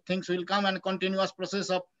things will come, and continuous process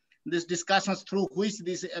of these discussions through which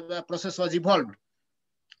this process was evolved.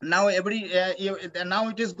 Now now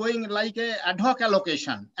it is going like a ad hoc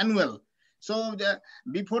allocation, annual. So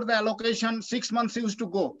before the allocation, 6 months used to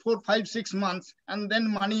go, 4, 5, 6 months, and then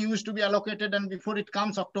money used to be allocated, and before it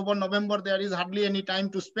comes October, November, there is hardly any time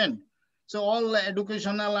to spend. So all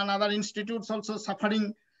educational and other institutes also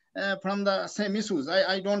suffering from the same issues.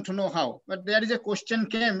 I don't know how, but there is a question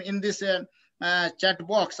came in this chat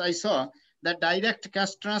box. I saw that direct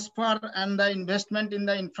cash transfer and the investment in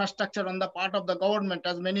the infrastructure on the part of the government,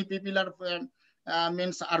 as many people are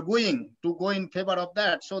going to go in favor of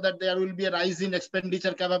that, so that there will be a rise in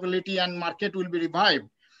expenditure capability and market will be revived.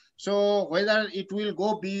 So whether it will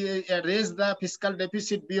raise the fiscal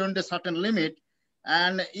deficit beyond a certain limit,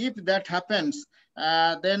 and if that happens,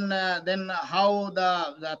 then how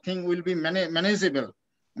the thing will be manageable,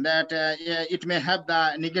 that it may have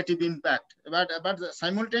the negative impact. But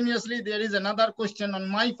simultaneously, there is another question on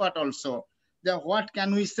my part also, that what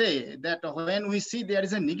can we say, that when we see there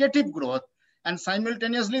is a negative growth and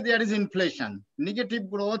simultaneously there is inflation,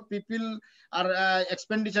 negative growth, people are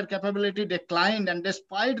expenditure capability declined, and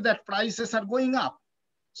despite that prices are going up.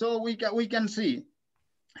 So we can see.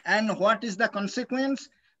 And what is the consequence?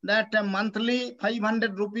 That monthly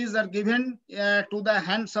 500 rupees are given to the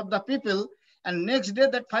hands of the people, and next day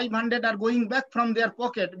that 500 are going back from their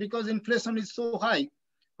pocket, because inflation is so high.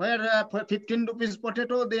 Where for 15 rupees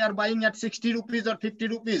potato, they are buying at 60 rupees or 50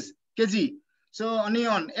 rupees kg. So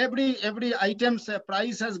onion, every item's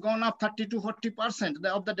price has gone up 30 to 40%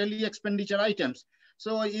 of the daily expenditure items.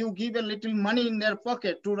 So you give a little money in their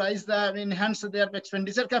pocket to enhance their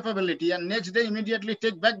expenditure capability, and next day immediately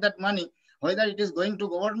take back that money, whether it is going to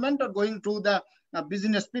government or going to the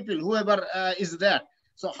business people, whoever is there.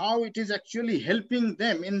 So how it is actually helping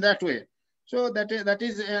them in that way. So that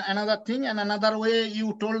is another thing. And another way,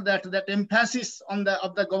 you told that emphasis on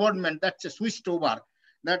of the government that's switched over,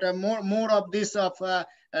 that more of this of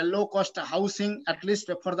low cost housing, at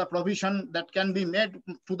least for the provision that can be made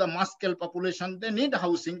to the mass scale population. They need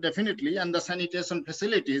housing definitely, and the sanitation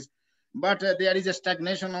facilities, but there is a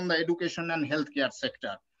stagnation on the education and healthcare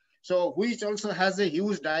sector. So which also has a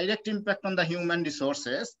huge direct impact on the human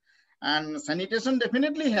resources. And sanitation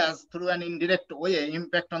definitely has, through an indirect way,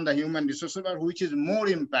 impact on the human resources, but which is more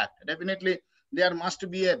impact. Definitely there must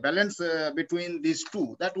be a balance between these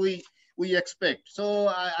two that we expect. So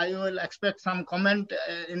I will expect some comment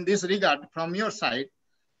in this regard from your side.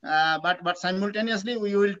 But simultaneously,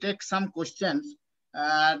 we will take some questions.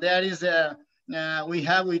 There is we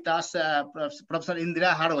have with us Professor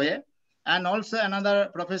Indira Harwe, and also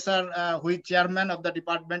another professor who is chairman of the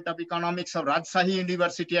Department of Economics of Rajshahi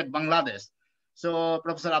University at Bangladesh. So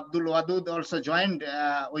Professor Abdul Wadud also joined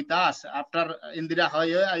with us. After Indira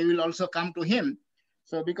Harwe, I will also come to him.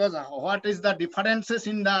 So because what is the differences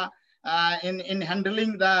in the in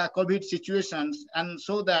handling the COVID situations, and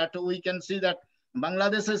so that we can see that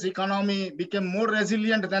Bangladesh's economy became more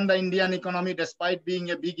resilient than the Indian economy, despite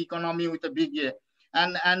being a big economy with a big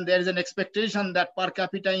and there is an expectation that per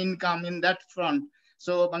capita income in that front,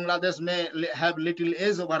 so Bangladesh may have little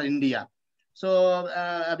edge over India. So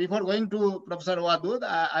before going to Professor Wadud,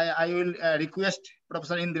 I will request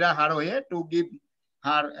Professor Indira Harwe to give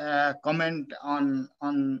her comment on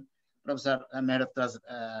Professor Mehrotra's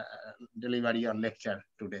delivery or lecture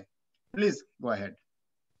today. Please go ahead.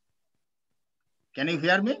 Can you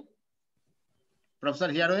hear me, Professor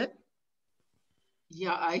Hiaroe?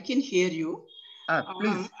 Yeah, I can hear you.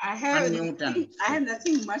 Please I have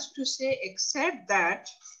nothing much to say except that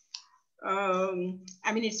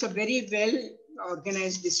I mean, it's a very well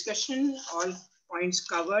organized discussion, all points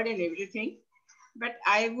covered and everything. But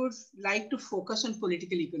I would like to focus on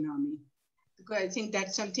political economy, because I think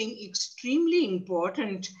that's something extremely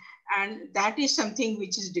important, and that is something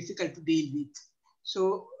which is difficult to deal with.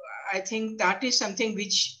 So I think that is something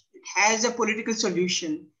which has a political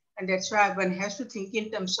solution, and that's why one has to think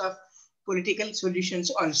in terms of political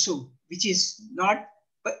solutions also, which is not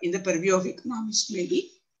in the purview of economists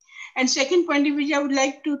maybe. And second point which I would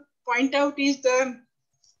like to point out is the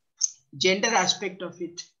gender aspect of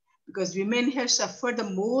it, because women have suffered the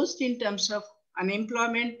most in terms of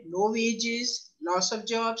unemployment, low wages, loss of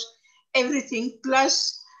jobs, everything,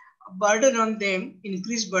 plus burden on them,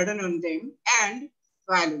 increased burden on them, and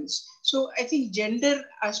violence. So I think gender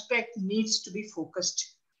aspect needs to be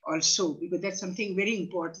focused also, because that's something very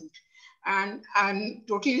important. And I'm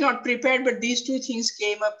totally not prepared, but these two things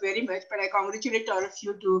came up very much. But I congratulate all of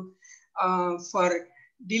you for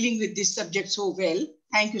dealing with this subject so well.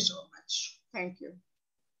 Thank you so much. Thank you.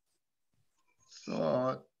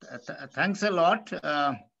 So thanks a lot.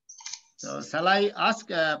 So shall I ask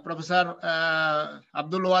Professor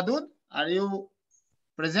Abdul Wadud, are you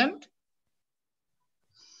present?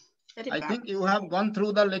 I think you have gone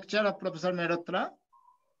through the lecture of Professor Mehrotra.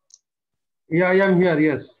 Yeah, I am here,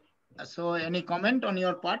 yes. So any comment on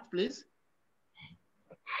your part, please?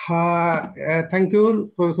 Thank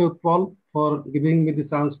you, Professor Paul, for giving me the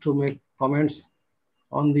chance to make comments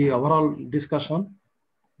on the overall discussion.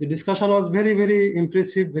 The discussion was very, very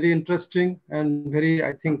impressive, very interesting, and very,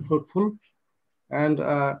 I think, fruitful. And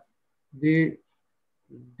the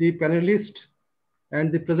panelist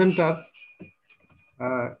and the presenter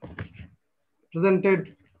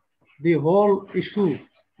presented the whole issue,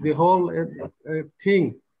 the whole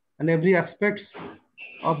thing, and every aspect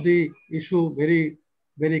of the issue very,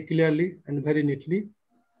 very clearly and very neatly.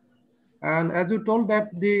 And as you told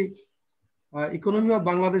that the economy of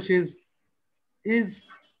Bangladesh is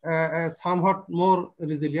somewhat more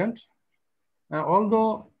resilient,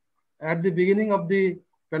 although at the beginning of the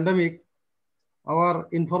pandemic, our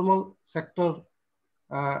informal sector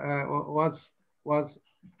was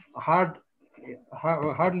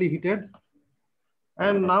hardly hit,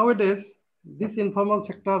 and nowadays this informal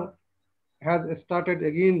sector has started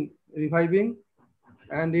again reviving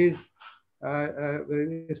and is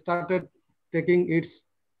started taking its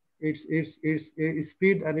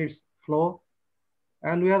speed and its flow,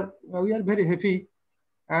 and we are very happy.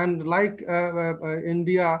 And like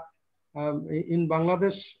India, in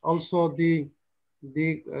Bangladesh also the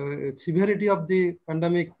severity of the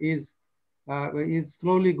pandemic is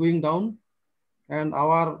slowly going down, and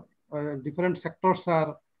our different sectors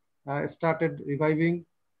are started reviving.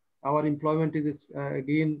 Our employment is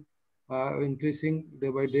again increasing day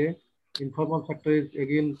by day. Informal sector is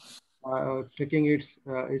again taking its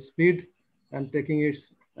speed and taking its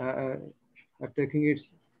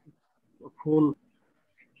full,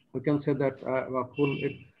 we can say that full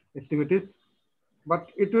activities,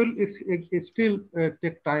 but it still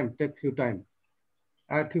take few time,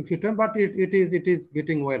 but it is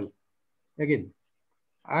getting well again.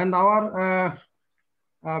 And our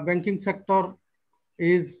banking sector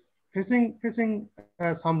is facing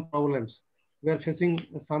some problems. We are facing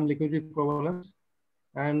some liquidity problems,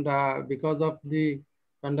 and because of the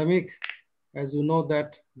pandemic, as you know,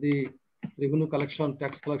 that the revenue collection,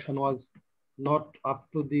 tax collection was not up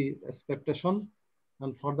to the expectation,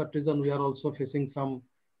 and for that reason we are also facing some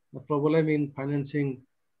problem in financing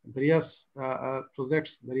various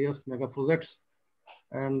projects, various mega projects,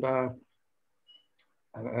 and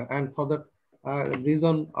for that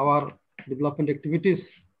reason our development activities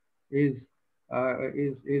is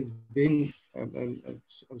being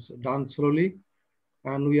done slowly,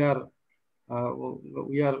 and we are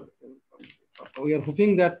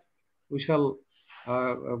hoping that we shall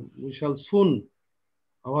soon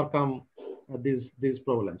overcome these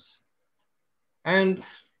problems. And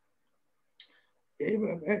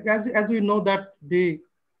as we know that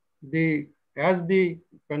as the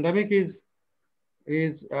pandemic is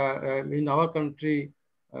in our country,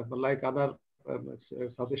 like other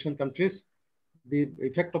South Asian countries, the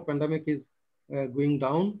effect of pandemic is going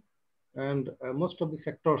down, and most of the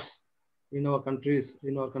sectors in our country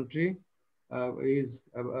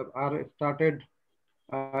are started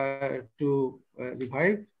to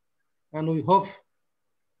revive, and we hope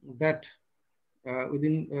that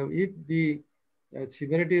within if the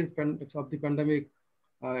severity of the pandemic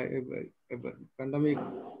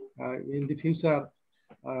in the future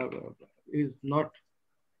is not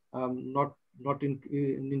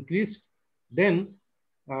increased, then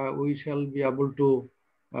we shall be able to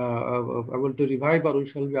revive, or we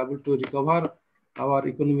shall be able to recover our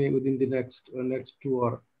economy within the next 1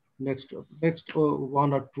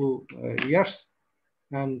 or 2 years,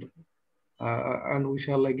 and we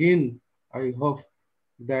shall again, I hope,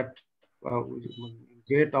 that we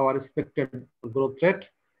get our expected growth rate.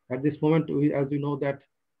 At this moment, as we know that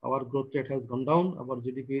our growth rate has gone down, our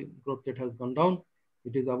GDP growth rate has gone down.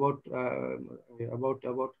 It is about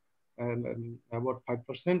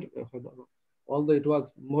 5%, although it was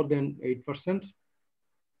more than 8%.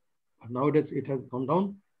 Nowadays, it has gone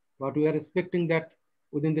down, but we are expecting that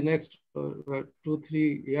within the next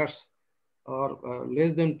 2-3 years, or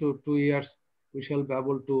less than 2 years, we shall be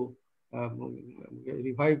able to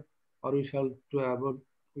revive, or we shall be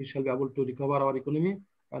able to recover our economy,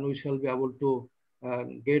 and we shall be able to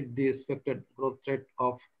get the expected growth rate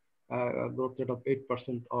of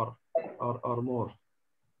 8% or more.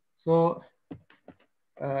 So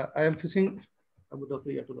I am fishing.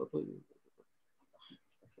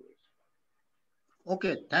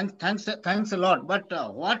 Okay, thanks a lot. But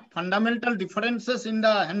what fundamental differences in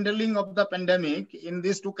the handling of the pandemic in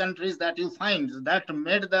these two countries that you find that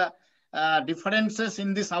made the differences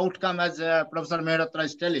in this outcome, as Professor Mehrotra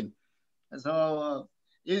is telling? So,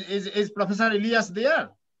 is Professor Elias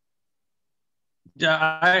there?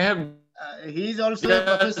 Yeah, I have. He is also a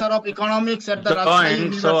professor of economics at the Rajshahi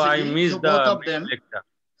University. So I missed both the of them. lecture.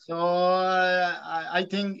 So I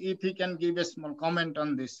think if he can give a small comment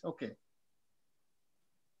on this, okay.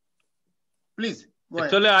 Please, go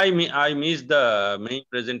actually, ahead. I missed the main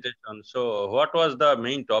presentation. So what was the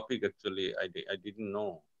main topic actually? I didn't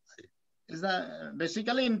know. Is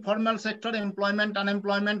basically informal sector employment,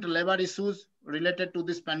 unemployment, labor issues related to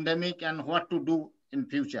this pandemic and what to do in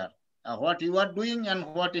future. What you are doing and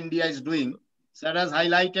what India is doing. Sir has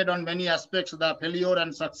highlighted on many aspects the failure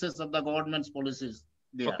and success of the government's policies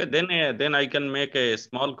there. Okay, then I can make a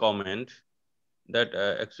small comment that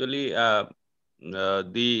actually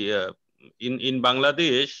in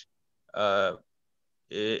Bangladesh, a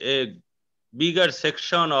bigger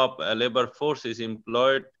section of labor force is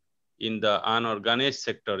employed in the unorganized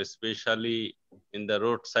sector, especially in the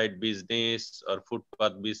roadside business or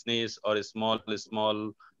footpath business or small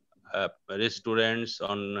restaurants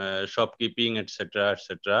on shopkeeping, etc.,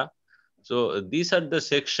 etc. So these are the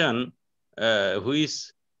section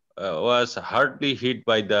which was hardly hit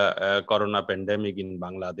by the corona pandemic in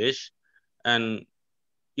Bangladesh. And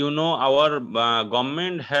you know, our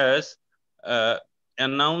government has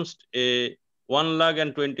announced a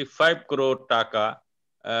 1,25,000 crore taka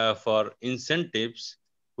for incentives,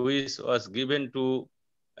 which was given to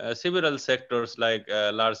several sectors like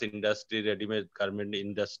large industry, ready-made garment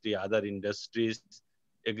industry, other industries,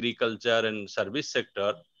 agriculture and service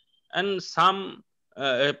sector. And some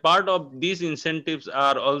a part of these incentives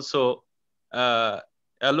are also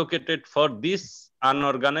allocated for this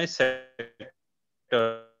unorganized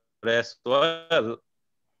sector as well.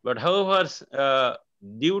 But however,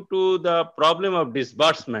 due to the problem of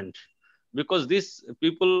disbursement, because these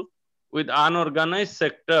people with unorganized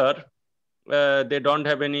sector, they don't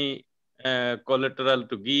have any collateral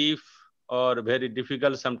to give, or very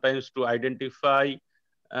difficult sometimes to identify.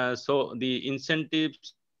 So the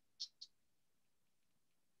incentives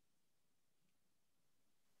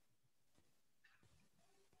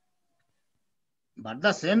but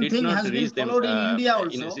the same thing has been followed in India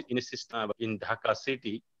also. In a system in Dhaka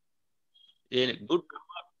city, a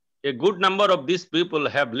good number of these people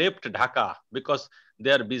have left Dhaka because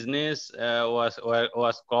their business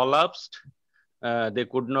was collapsed. They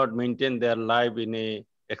could not maintain their life in a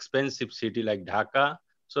expensive city like Dhaka.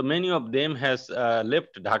 So many of them has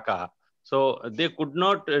left Dhaka. So they could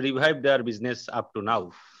not revive their business up to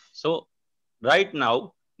now. So right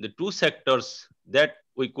now, the two sectors that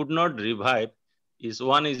we could not revive is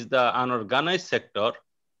one is the unorganized sector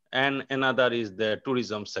and another is the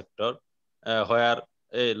tourism sector, where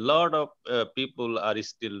a lot of people are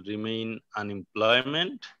still remain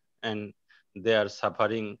unemployment and they are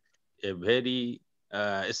suffering a very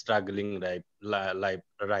struggling life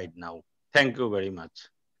right now. Thank you very much.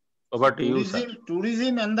 Over to you, sir.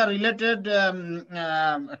 Tourism and the related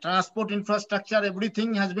transport infrastructure,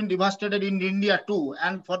 everything has been devastated in India too.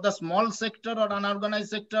 And for the small sector or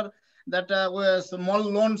unorganized sector, that were small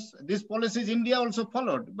loans, these policies India also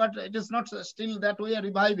followed, but it is not still that we are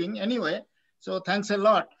reviving anyway. So thanks a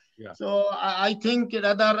lot. Yeah. So I think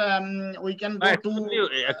rather we can go to.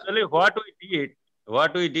 Actually,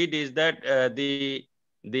 what we did is that the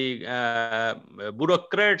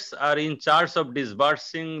bureaucrats are in charge of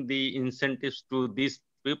disbursing the incentives to these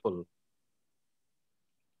people.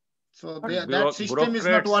 So that system is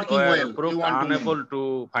not Bureaucrats working were well. You want to mean? unable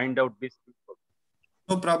to find out these people.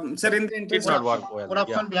 No problem, sir. In the Did interest not of work well.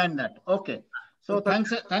 Corruption Yeah. behind that. Okay. So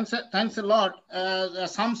thanks a lot.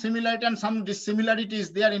 Some similarity and some dissimilarity is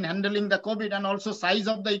there in handling the COVID, and also size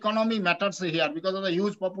of the economy matters here because of the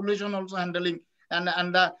huge population also handling and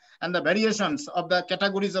the variations of the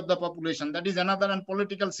categories of the population. That is another and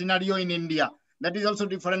political scenario in India. That is also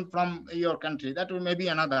different from your country. That may be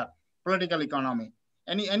another political economy.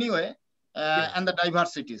 Anyway, yes. and the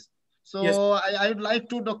diversities. So Yes. I would like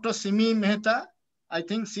to Dr. Simi Mehta. I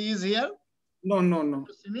think she is here. No,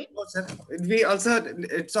 sir. We also,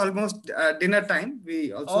 it's almost dinner time.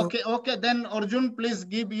 We also. Okay. Then Arjun, please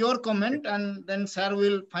give your comment, and then sir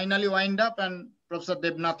will finally wind up, and Professor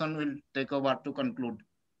Debnathan will take over to conclude.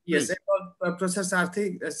 Please. Yes, Professor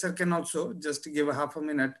Sarthi, sir can also just give a half a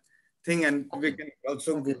minute thing, and we can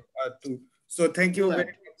also go to. So thank you very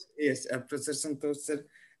much. Yes, Professor Santosh sir,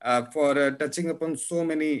 for touching upon so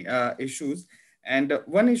many issues. And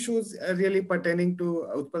one issue is really pertaining to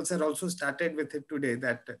Utpal sir also started with it today,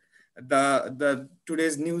 that the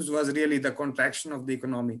today's news was really the contraction of the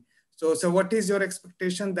economy. So what is your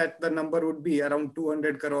expectation that the number would be around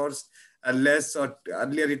 200 crores less, or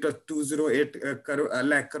earlier it was 208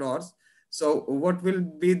 lakh crores? So what will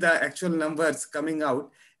be the actual numbers coming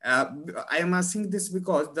out? I am asking this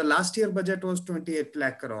because the last year budget was 28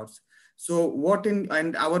 lakh crores. So what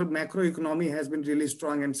and our macro economy has been really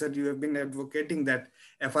strong, and sir, you have been advocating that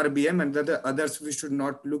FRBM and the others we should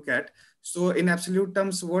not look at. So in absolute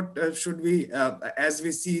terms, what should we, as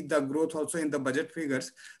we see the growth also in the budget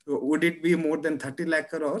figures, would it be more than 30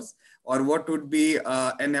 lakh crores, or what would be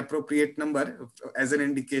an appropriate number as an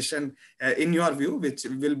indication in your view, which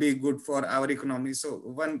will be good for our economy?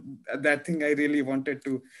 So that thing I really wanted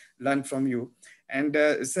to learn from you. And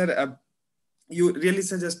sir, you really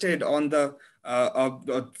suggested on the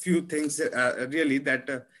a few things really,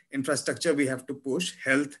 that infrastructure we have to push,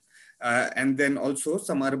 health, and then also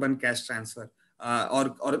some urban cash transfer,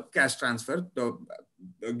 or cash transfer to,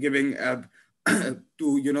 giving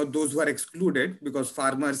to those who are excluded, because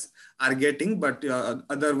farmers are getting, but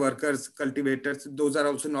other workers, cultivators, those are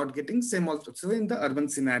also not getting. Same also in the urban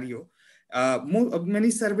scenario.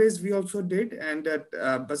 Many surveys we also did, and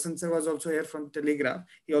Basant sir was also here from Telegraph.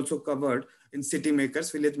 He also covered in city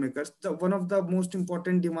makers, village makers. One of the most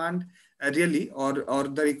important demand really, or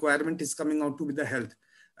the requirement is coming out to be the health.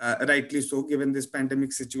 Rightly so, given this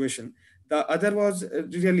pandemic situation. The other was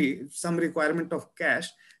really some requirement of cash.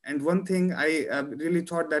 And one thing I really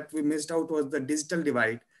thought that we missed out was the digital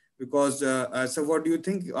divide. Because so what do you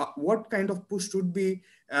think, what kind of push should be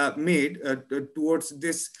made towards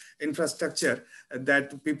this infrastructure,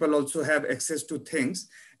 that people also have access to things?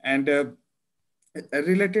 And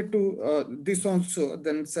related to this also,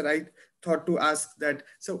 then sir, I thought to ask that,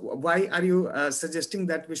 so why are you suggesting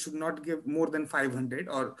that we should not give more than 500,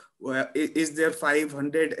 or is there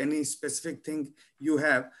 500 any specific thing you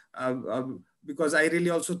have? Because I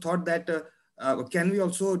really also thought that can we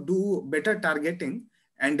also do better targeting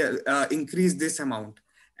and increase this amount?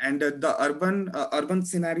 And the urban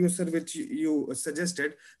scenario, sir, which you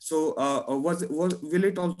suggested, so will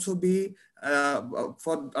it also be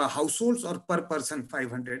for households, or per person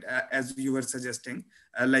 500, as you were suggesting,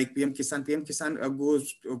 like PM Kisan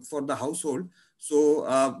goes for the household?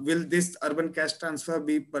 So will this urban cash transfer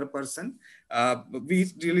be per person?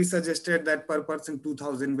 We really suggested that per person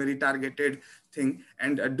 2,000, very targeted thing.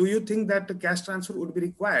 And do you think that the cash transfer would be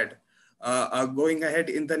required going ahead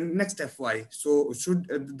in the next FY? So should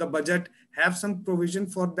the budget have some provision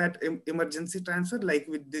for that emergency transfer, like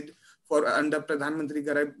we did for under Pradhan Mantri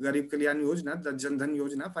Garib Kalyan Yojana, the Jan Dhan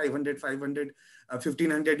Yojana, 500,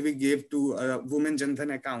 1,500 we gave to women Jan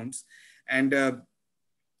Dhan accounts. And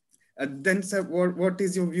then, sir, what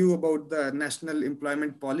is your view about the National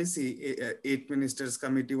Employment Policy? 8 Ministers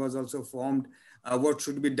Committee was also formed. What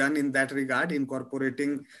should be done in that regard,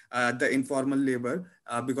 incorporating the informal labor?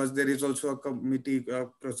 Because there is also a committee,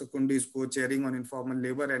 Professor Kundi is co-chairing on informal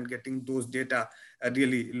labor, and getting those data,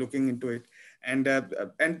 really looking into it. And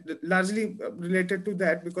largely related to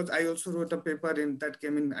that, because I also wrote a paper in that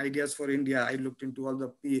came in Ideas for India. I looked into all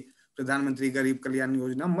the Pradhan Mantri Garib Kalyan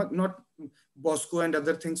Yojana, not Bosco and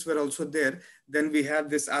other things were also there. Then we have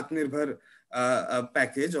this Atmanirbhar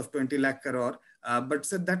package of 20 lakh crore. But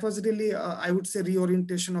so that was really, I would say,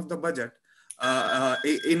 reorientation of the budget.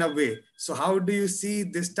 in a way. So how do you see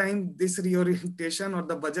this time this reorientation or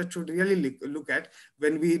the budget should really look at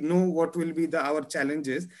when we know what will be our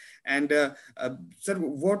challenges? And sir,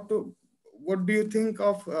 what do you think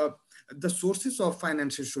of the sources of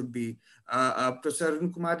finances should be? Professor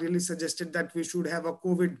Arun Kumar really suggested that we should have a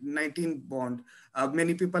COVID-19 bond.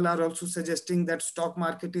 Many people are also suggesting that stock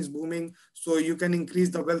market is booming, so you can increase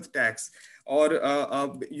the wealth tax. Or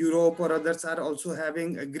Europe or others are also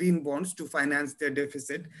having green bonds to finance their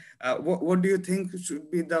deficit. What do you think should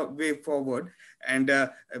be the way forward? And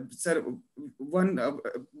sir,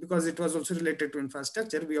 because it was also related to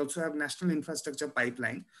infrastructure, we also have national infrastructure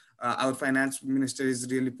pipeline. Our finance minister is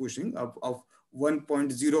really pushing of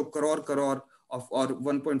 1.0 crore of or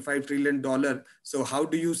 $1.5 trillion. So how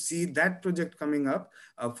do you see that project coming up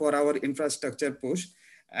for our infrastructure push?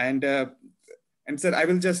 And sir, I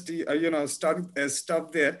will just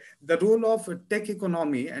stop there. The role of tech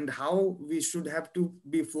economy and how we should have to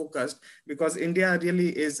be focused, because India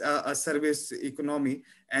really is a service economy.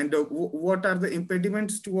 And what are the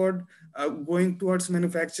impediments toward going towards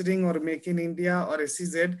manufacturing or Make in India or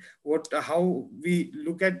SEZ? How we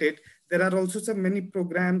look at it? There are also so many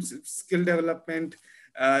programs, skill development,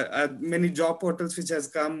 many job portals which has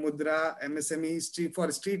come, Mudra, MSME,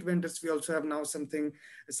 for street vendors. We also have now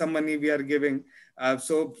some money we are giving.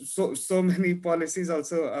 So many policies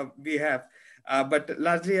also we have. But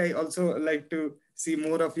largely, I also like to see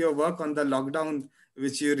more of your work on the lockdown,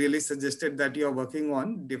 which you really suggested that you are working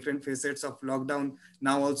on different facets of lockdown.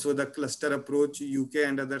 Now also the cluster approach, UK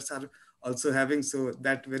and others are also having. So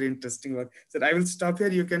that very interesting work. So I will stop here.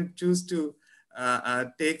 You can choose to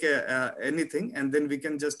take anything, and then we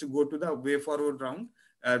can just go to the way forward round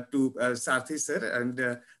to Sarthi sir and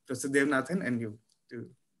Professor Devanathan and you to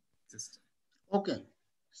just. Okay,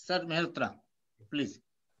 Sir Mehrotra, please.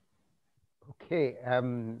 Okay,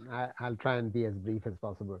 I'll try and be as brief as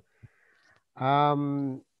possible.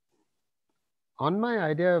 On my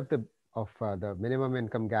idea of the minimum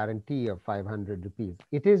income guarantee of 500 rupees,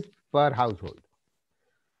 it is per household.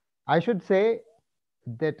 I should say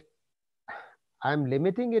that I'm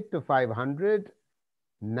limiting it to 500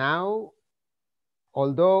 now,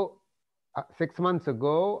 although 6 months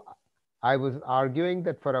ago, I was arguing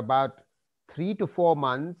that for about 3 to 4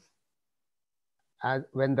 months,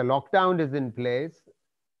 when the lockdown is in place,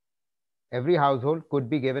 every household could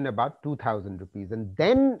be given about 2,000 rupees, and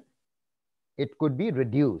then it could be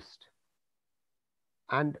reduced.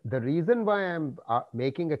 And the reason why I'm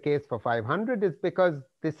making a case for 500 is because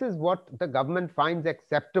this is what the government finds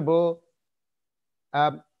acceptable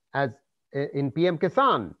as in PM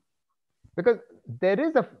Kisan, because there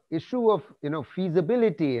is a issue of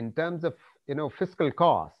feasibility in terms of fiscal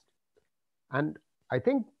cost. And I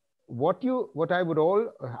think what I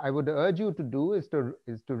would urge you to do is to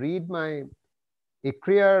read my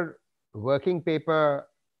ICRIER working paper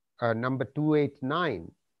number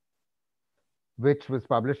 289, which was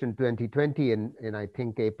published in 2020 in I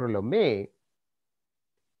think April or May,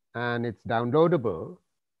 and it's downloadable.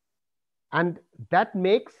 And that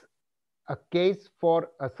makes a case for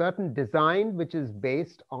a certain design which is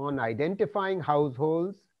based on identifying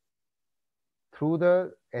households through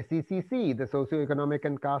the SECC, the Socioeconomic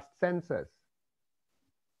and Caste Census.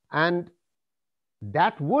 And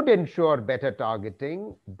that would ensure better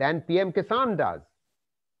targeting than PM Kisan does.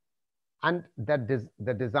 And the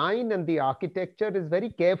design and the architecture is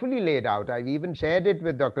very carefully laid out. I've even shared it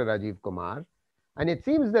with Dr. Rajiv Kumar. And it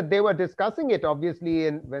seems that they were discussing it, obviously,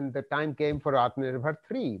 when the time came for Atmanirbhar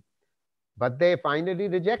 3. But they finally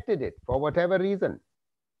rejected it for whatever reason.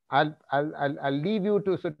 I'll leave you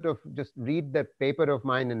to sort of just read that paper of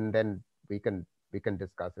mine, and then we can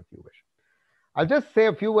discuss if you wish. I'll just say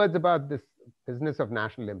a few words about this business of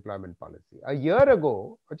national employment policy. A year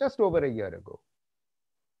ago, or just over a year ago,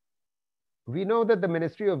 we know that the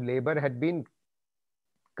Ministry of Labor had been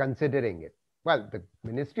considering it. Well, the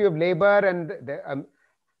Ministry of Labor and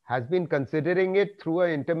has been considering it through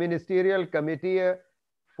an interministerial committee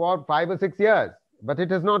for 5 or 6 years, but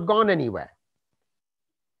it has not gone anywhere.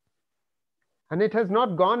 And it has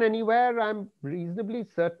not gone anywhere, I'm reasonably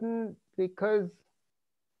certain, because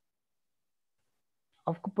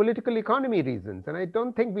of political economy reasons. And I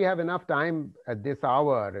don't think we have enough time at this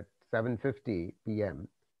hour at 7:50 p.m.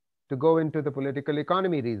 to go into the political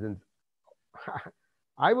economy reasons.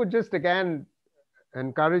 I would just again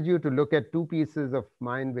encourage you to look at 2 pieces of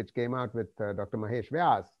mine which came out with Dr. Mahesh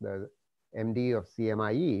Vyas, the MD of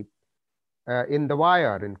CMIE, in The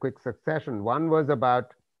Wire in quick succession. One was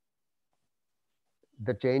about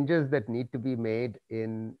the changes that need to be made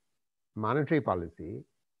in monetary policy,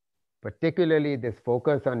 particularly this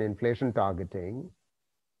focus on inflation targeting,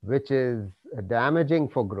 which is damaging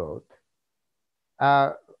for growth,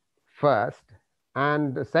 first.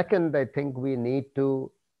 And second, I think we need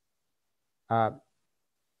to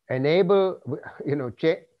enable,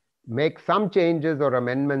 make some changes or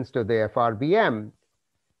amendments to the FRBM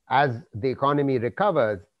as the economy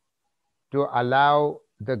recovers to allow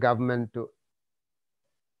the government to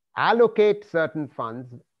allocate certain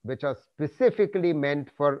funds which are specifically meant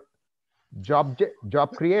for job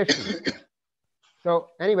creation. So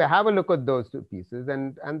anyway, have a look at those two pieces.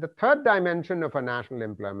 And the third dimension of a national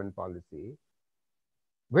employment policy,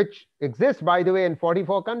 which exists, by the way, in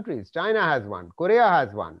 44 countries. China has one, Korea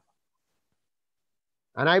has one.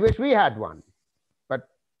 And I wish we had one. But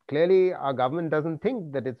clearly our government doesn't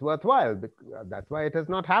think that it's worthwhile. That's why it has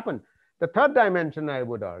not happened. The third dimension, I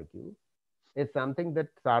would argue, is something that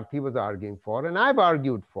Sarthi was arguing for, and I've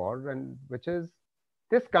argued for, and which is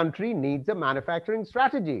this country needs a manufacturing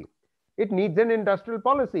strategy. It needs an industrial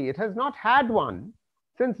policy. It has not had one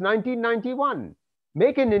since 1991.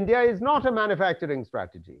 Make in India is not a manufacturing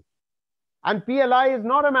strategy. And PLI is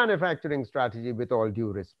not a manufacturing strategy, with all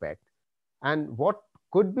due respect. And what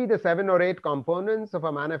could be the 7 or 8 components of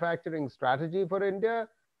a manufacturing strategy for India,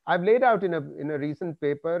 I've laid out in a recent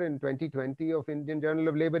paper in 2020 of Indian Journal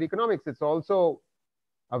of Labor Economics. It's also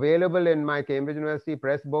available in my Cambridge University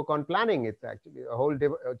Press book on planning. It's actually a whole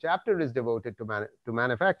chapter is devoted to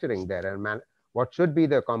manufacturing there, and what should be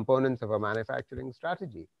the components of a manufacturing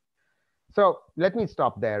strategy. So let me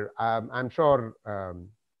stop there. I'm sure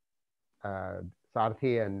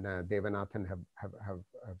Sarthi and Devanathan have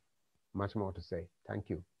much more to say. Thank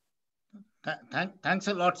you. Thanks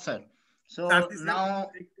a lot, sir. So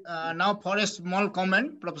now for a small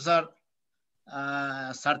comment, Professor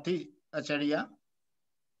Sarthi Acharya,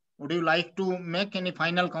 would you like to make any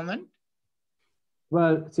final comment?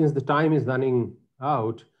 Well, since the time is running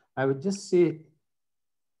out, I would just say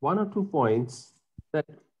 1 or 2 points that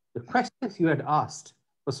the questions you had asked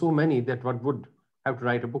were so many that one would have to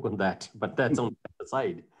write a book on that, but that's on the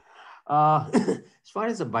side. As far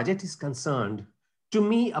as the budget is concerned, to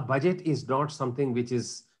me, a budget is not something which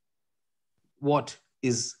is what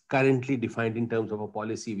is currently defined in terms of a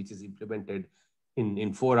policy which is implemented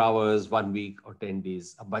in 4 hours, 1 week, or 10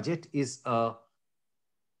 days. A budget is a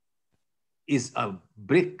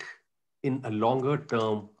brick in a longer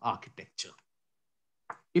term architecture.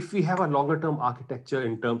 If we have a longer term architecture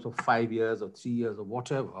in terms of 5 years or 3 years or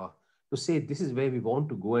whatever, to say this is where we want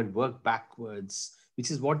to go and work backwards,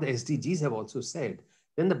 which is what the SDGs have also said,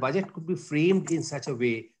 then the budget could be framed in such a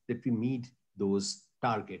way that we meet those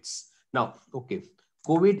targets. Now, okay,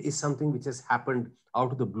 COVID is something which has happened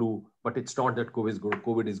out of the blue, but it's not that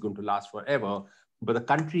COVID is going to last forever. But the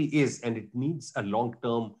country is, and it needs a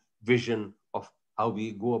long-term vision of how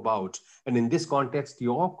we go about. And in this context,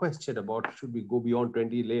 your question about should we go beyond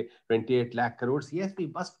 28 lakh crores? Yes, we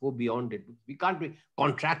must go beyond it. We can't be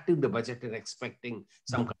contracting the budget and expecting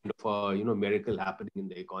some kind of miracle happening in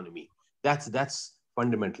the economy. That's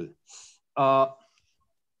fundamental.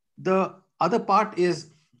 The other part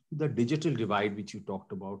is the digital divide, which you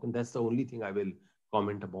talked about, and that's the only thing I will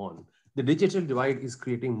comment upon. The digital divide is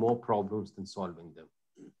creating more problems than solving them.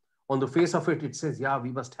 On the face of it, it says, yeah,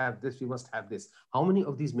 we must have this, we must have this. How many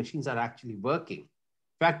of these machines are actually working? In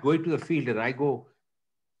fact, going to the field, and I go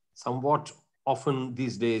somewhat often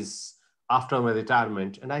these days after my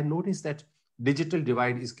retirement, and I notice that digital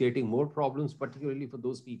divide is creating more problems, particularly for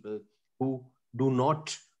those people who do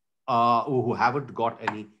not, who haven't got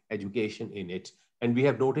any education in it. And we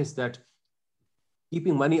have noticed that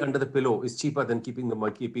keeping money under the pillow is cheaper than keeping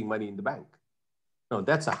money in the bank. Now,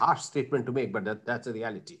 that's a harsh statement to make, but that's a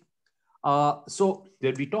reality. So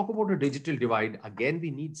when we talk about a digital divide, again,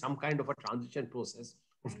 we need some kind of a transition process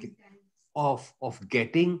of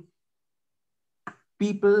getting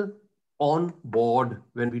people on board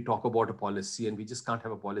when we talk about a policy, and we just can't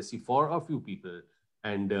have a policy for a few people.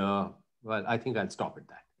 And well, I think I'll stop at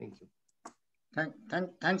that. Thank you.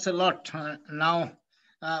 Thanks a lot. Now,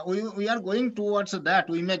 we are going towards that.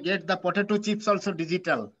 We may get the potato chips also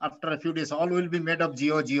digital after a few days. All will be made of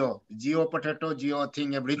geo potato, geo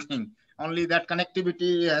thing, everything. Only that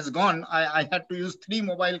connectivity has gone. I had to use 3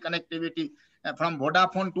 mobile connectivity from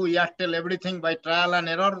Vodafone to Airtel, everything by trial and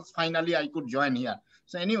error. Finally, I could join here.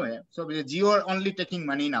 So anyway, so the geo only taking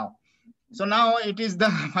money now. So now it is the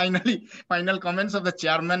final comments of the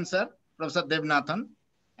chairman, sir, Professor Devanathan.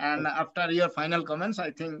 And after your final comments,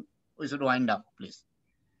 I think we should wind up, please.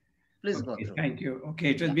 Please go through. Thank you. Okay,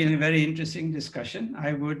 it has been a very interesting discussion.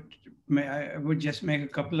 I would just make a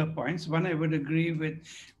couple of points. One, I would agree with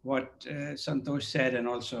what Santosh said and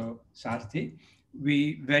also Sarthi.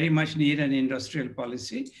 We very much need an industrial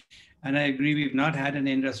policy. And I agree, we've not had an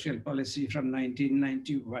industrial policy from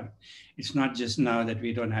 1991. It's not just now that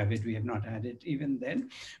we don't have it, we have not had it even then.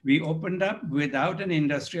 We opened up without an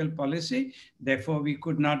industrial policy, therefore we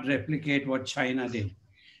could not replicate what China did.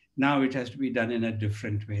 Now it has to be done in a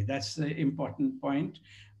different way. That's the important point.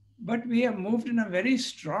 But we have moved in a very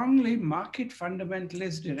strongly market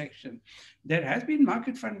fundamentalist direction. There has been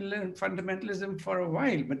market fundamentalism for a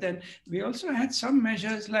while, but then we also had some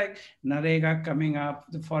measures like Narega coming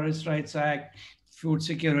up, the Forest Rights Act, Food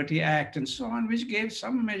Security Act, and so on, which gave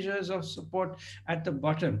some measures of support at the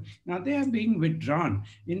bottom. Now they are being withdrawn.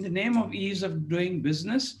 In the name of ease of doing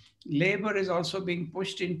business, labor is also being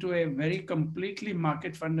pushed into a very completely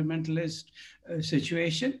market fundamentalist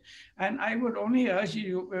situation. And I would only urge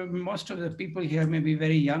you, most of the people here may be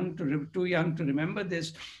very young, too young to remember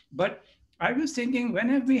this, but I was thinking, when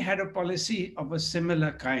have we had a policy of a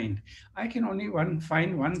similar kind? I can only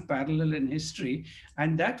find one parallel in history,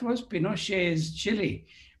 and that was Pinochet's Chile,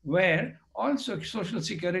 where all social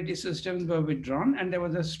security systems were withdrawn, and there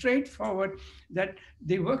was a straightforward that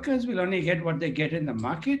the workers will only get what they get in the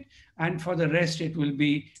market, and for the rest it will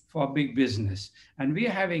be for big business. And we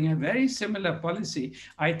are having a very similar policy.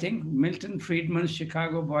 I think Milton Friedman's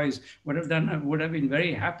Chicago boys would have been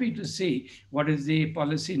very happy to see what is the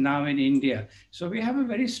policy now in India. So we have a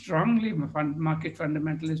very strongly market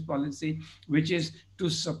fundamentalist policy, which is to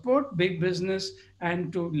support big business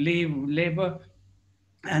and to leave labor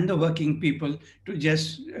and the working people to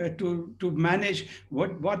just to manage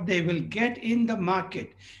what they will get in the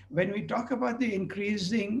market. When we talk about the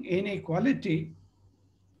increasing inequality,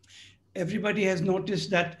 everybody has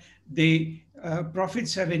noticed that the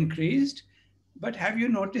profits have increased, but have you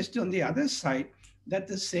noticed on the other side that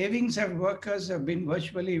the savings of workers have been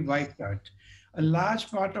virtually wiped out? A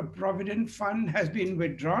large part of Provident Fund has been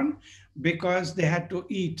withdrawn because they had to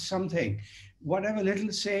eat something. Whatever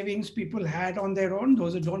little savings people had on their own,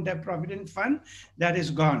 those who don't have Provident Fund, that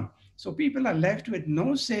is gone. So people are left with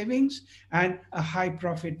no savings and a high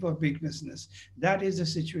profit for big business. That is the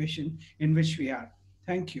situation in which we are.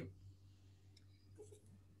 Thank you.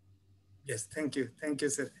 Yes, thank you,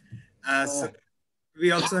 sir. So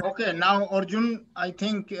we also okay. Now, Arjun, I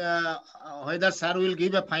think whether sir will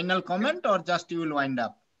give a final comment or just you will wind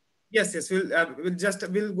up. Yes,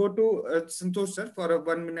 we'll go to Santosh sir for a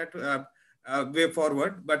 1 minute way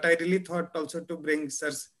forward. But I really thought also to bring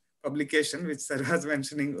sir's publication, which sir was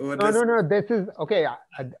mentioning over. No. This is okay.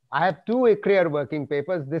 I have 2 career working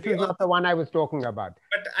papers. This is not the one I was talking about.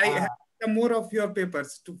 But I have some more of your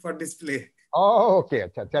papers for display. Oh, okay.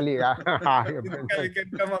 Chaliye. We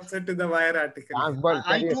can come up to the wire article.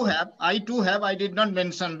 I too have. I did not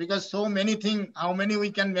mention because so many things. How many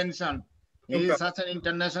we can mention? He is such an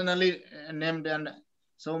internationally named, and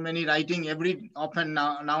so many writing often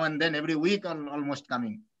now and then, every week almost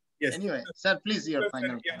coming. Yes. Anyway, sir, please your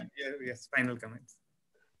final comment. Yes, final comments.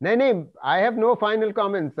 No, I have no final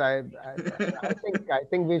comments. I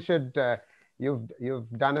think we should.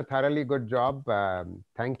 You've done a thoroughly good job.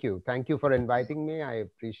 Thank you for inviting me. I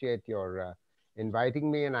appreciate your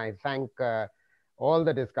inviting me, and I thank all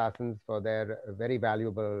the discussants for their very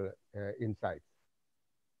valuable insights.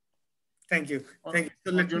 Thank you.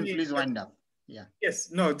 So let me please wind up. Yeah.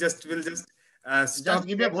 Yes. No. We'll just stop. Just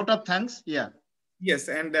give a vote of thanks. Yeah. Yes,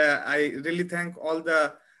 and I really thank all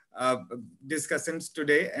the discussants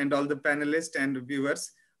today and all the panelists and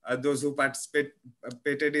viewers, those who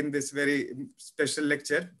participated in this very special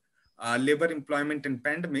lecture, Labor, Employment and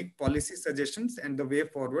Pandemic, Policy Suggestions and the Way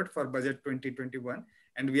Forward for Budget 2021.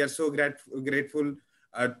 And we are so grateful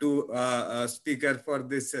to speaker for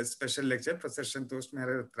this special lecture, Professor Santosh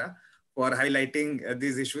Mehrotra, for highlighting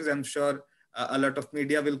these issues. I'm sure a lot of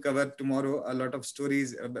media will cover tomorrow, a lot of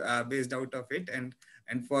stories based out of it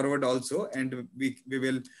and forward also. And we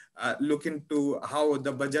will look into how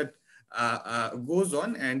the budget goes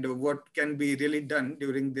on and what can be really done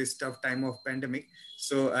during this tough time of pandemic.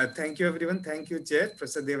 So thank you, everyone. Thank you, Chair,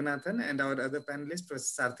 Professor Devanathan, and our other panelists,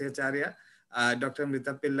 Professor Sarthacharya, Dr.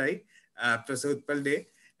 Amrita Pillai, Professor Utpal De,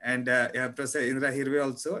 and Professor Indra Hirve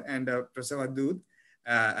also, and Professor Wadud,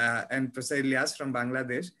 and Professor Ilyas from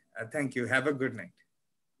Bangladesh. Thank you. Have a good night.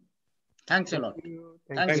 Thanks a lot.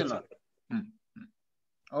 Thanks a lot.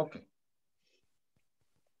 Okay.